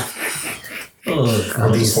form.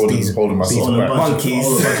 I'm just holding myself back. Monkeys.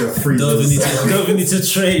 Don't even need to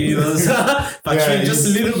train, you know. If I train just a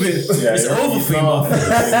little bit, it's over for you.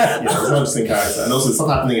 It's not an interesting character, and also stuff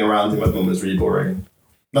happening around him at the moment is really boring.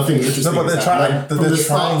 Nothing interesting. No, but they're trying. They're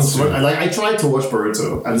trying to. Like, I tried to watch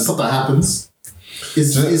Boruto, and the stuff that happens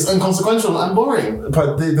is inconsequential and boring.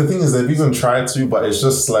 But the thing is, they've even tried to, but it's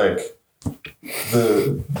just like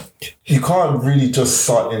you can't really just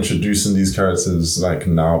start introducing these characters like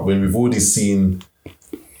now when we've already seen.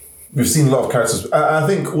 We've seen a lot of characters. I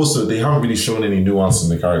think also they haven't really shown any nuance in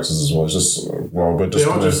the characters as well. It's just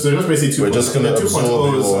they're just basically two point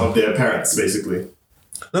of their parents, basically.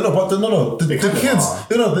 The kids.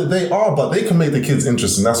 They are, but they can make the kids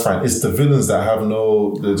interesting. That's fine. It's the villains that have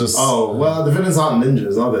no. They're just. Oh well, the villains aren't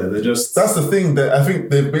ninjas, are they? They're just. That's the thing. That I think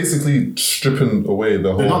they're basically stripping away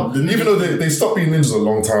the whole. Even though they stopped being ninjas a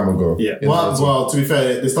long time ago. Yeah. Well, to be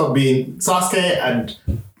fair, they stopped being Sasuke and.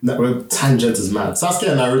 Tangent is mad. Sasuke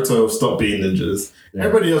and Naruto stopped being ninjas. Yeah.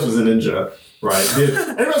 Everybody else was a ninja, right?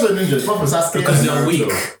 Everybody else was a ninja, apart from Sasuke because and they're Naruto.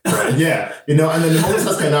 weak. Right? Yeah, and then the moment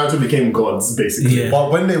Sasuke and Naruto became gods, basically. Yeah. But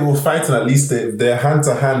when they were fighting, at least their hand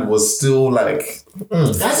to hand was still like.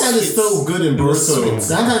 That hand is still good in Boruto.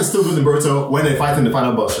 That hand is still good in Boruto when they fight in the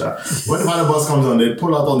final boss. When the final boss comes on, they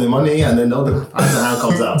pull out all the money, and then the other hand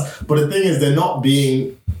comes out. But the thing is, they're not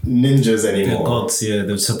being ninjas anymore. They're gods,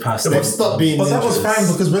 they've surpassed them. They've stopped being ninjas. But that was fine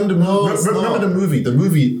because when remember the movie,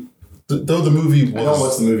 though the movie was... I don't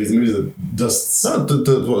watch the movies. The movies are just... I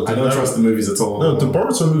don't trust the movies at all. No, the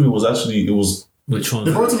Boruto movie was actually... It was... Which one?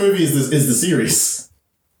 The Boruto movie is the series.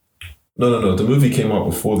 No. The movie came out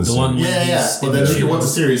before the one. Yeah. But then if you watch the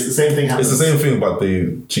series, the same thing happens. It's the same thing, but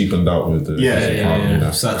they cheapened out with the... Yeah.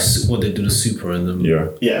 It's like what they do the Super and them.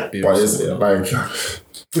 Yeah. But it's like...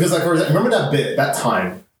 Because, like, for example, remember that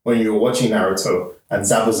time when you were watching Naruto and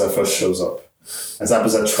Zabuza first shows up and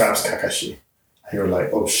Zabuza traps Kakashi and you're like,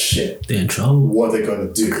 oh shit, they're in trouble. What are they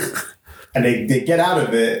going to do? And they get out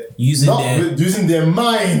of it using their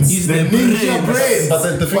minds, their ninja brains.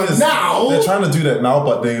 But the thing is, now they're trying to do that now,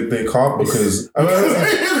 but they can't because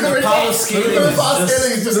the power scaling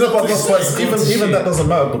is just even that doesn't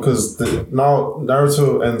matter because now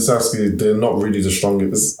Naruto and Sasuke, they're not really the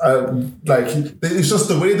strongest. It's just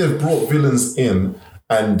the way they've brought villains in.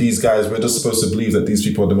 And these guys, we're just supposed to believe that these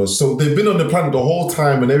people are the most. So they've been on the planet the whole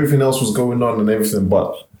time and everything else was going on and everything.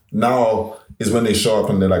 But now is when they show up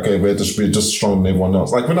and they're like, "Hey, we're just stronger than everyone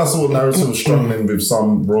else." Like when I saw Naruto was struggling with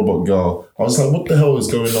some robot girl, I was like, "What the hell is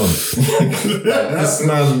going on?" Like, this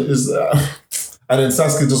man is. And then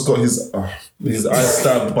Sasuke just got his eye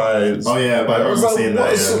stabbed by. Oh yeah, by, I was like, saying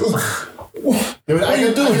that. What are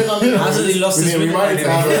you doing? Hasn't he lost his we might need to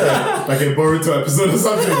have like a Boruto episode or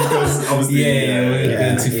something because obviously we're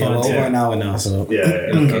going too far. Over an hour now, so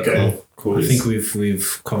okay, cool. I think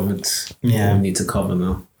we've covered what we need to cover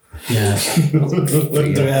now. Yeah. Do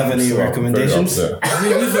we have any recommendations? I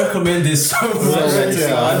mean, we've recommended so much.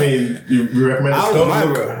 I mean, you recommend Don't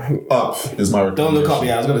Look Up is my recommendation. Don't Look Up,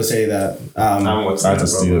 yeah, I was going to say that. I had to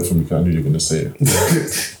steal it from you. I knew you were going to say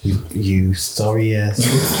it. you sorry ass.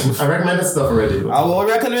 I recommended stuff already. I will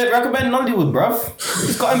recommend Nollywood, bruv.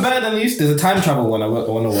 It's gotten better than it used to. There's a time travel one I want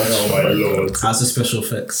to watch. Oh my lord. How's the special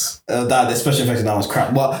effects? The special effects in that was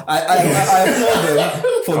crap. But I applaud them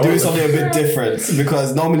for doing something a bit different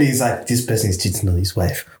because normally it's like, this person is cheating on his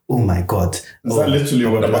wife. Oh my god. Is that literally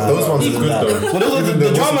what But those ones are good though. But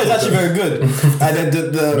the drama is actually very good. And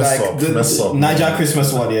then the Niger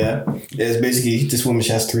Christmas one, is basically this woman,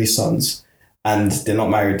 she has 3 sons. And they're not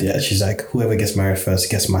married yet. She's like, whoever gets married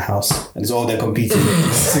first gets my house. And it's all them competing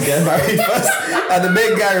to get married first. And the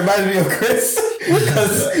main guy reminds me of Chris.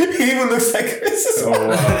 Because he even looks like Chris. Oh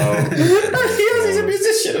wow. He's a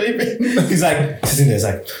musician. He's like, sitting there, he's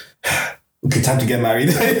like, okay, time to get married.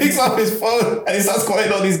 He picks up his phone and he starts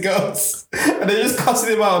calling all these girls. And they're just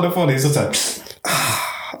cussing him out on the phone. He's just like,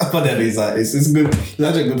 but then he's like, it's good. It's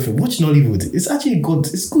actually a good film. Watch Nollywood. It's actually good.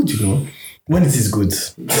 It's good, you know. When it is good.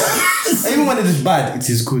 Even when it is bad, it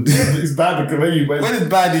is good. It's bad because when it's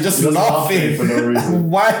bad, you're just laughing. For no reason.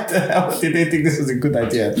 Why the hell did they think this was a good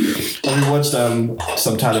idea? And we watched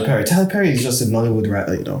some Tyler Perry. Tyler Perry is just a Nollywood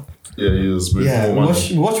writer, you know. Yeah, he is.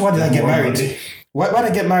 Watch Why Did I Get Married? Why Did I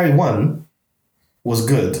Get Married 1 was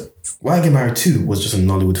good. Why Did I Get Married 2 was just a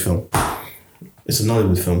Nollywood film. It's a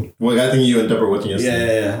Nollywood film. Well, I think you and Deborah were watching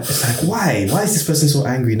yesterday. Yeah. It's like, why? Why is this person so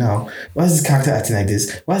angry now? Why is this character acting like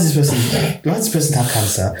this? Why does this person have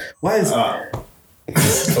cancer? Why is...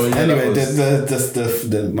 Anyway,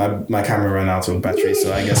 my camera ran out of battery,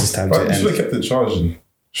 so I guess it's time to end. You should have kept it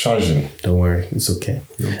charging. Don't worry, it's okay.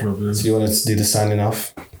 No problem. So you want to do the signing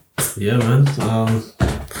off? Yeah, man.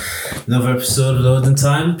 Another episode of Loading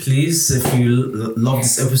Time. Please, if you love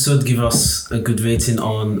this episode, give us a good rating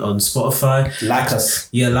on Spotify. Like us.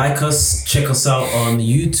 Yeah, like us. Check us out on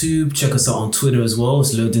YouTube. Check us out on Twitter as well.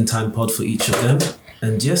 It's Loading Time Pod for each of them.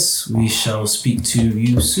 And yes, we shall speak to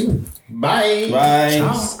you soon. Bye. Bye.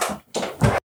 Ciao.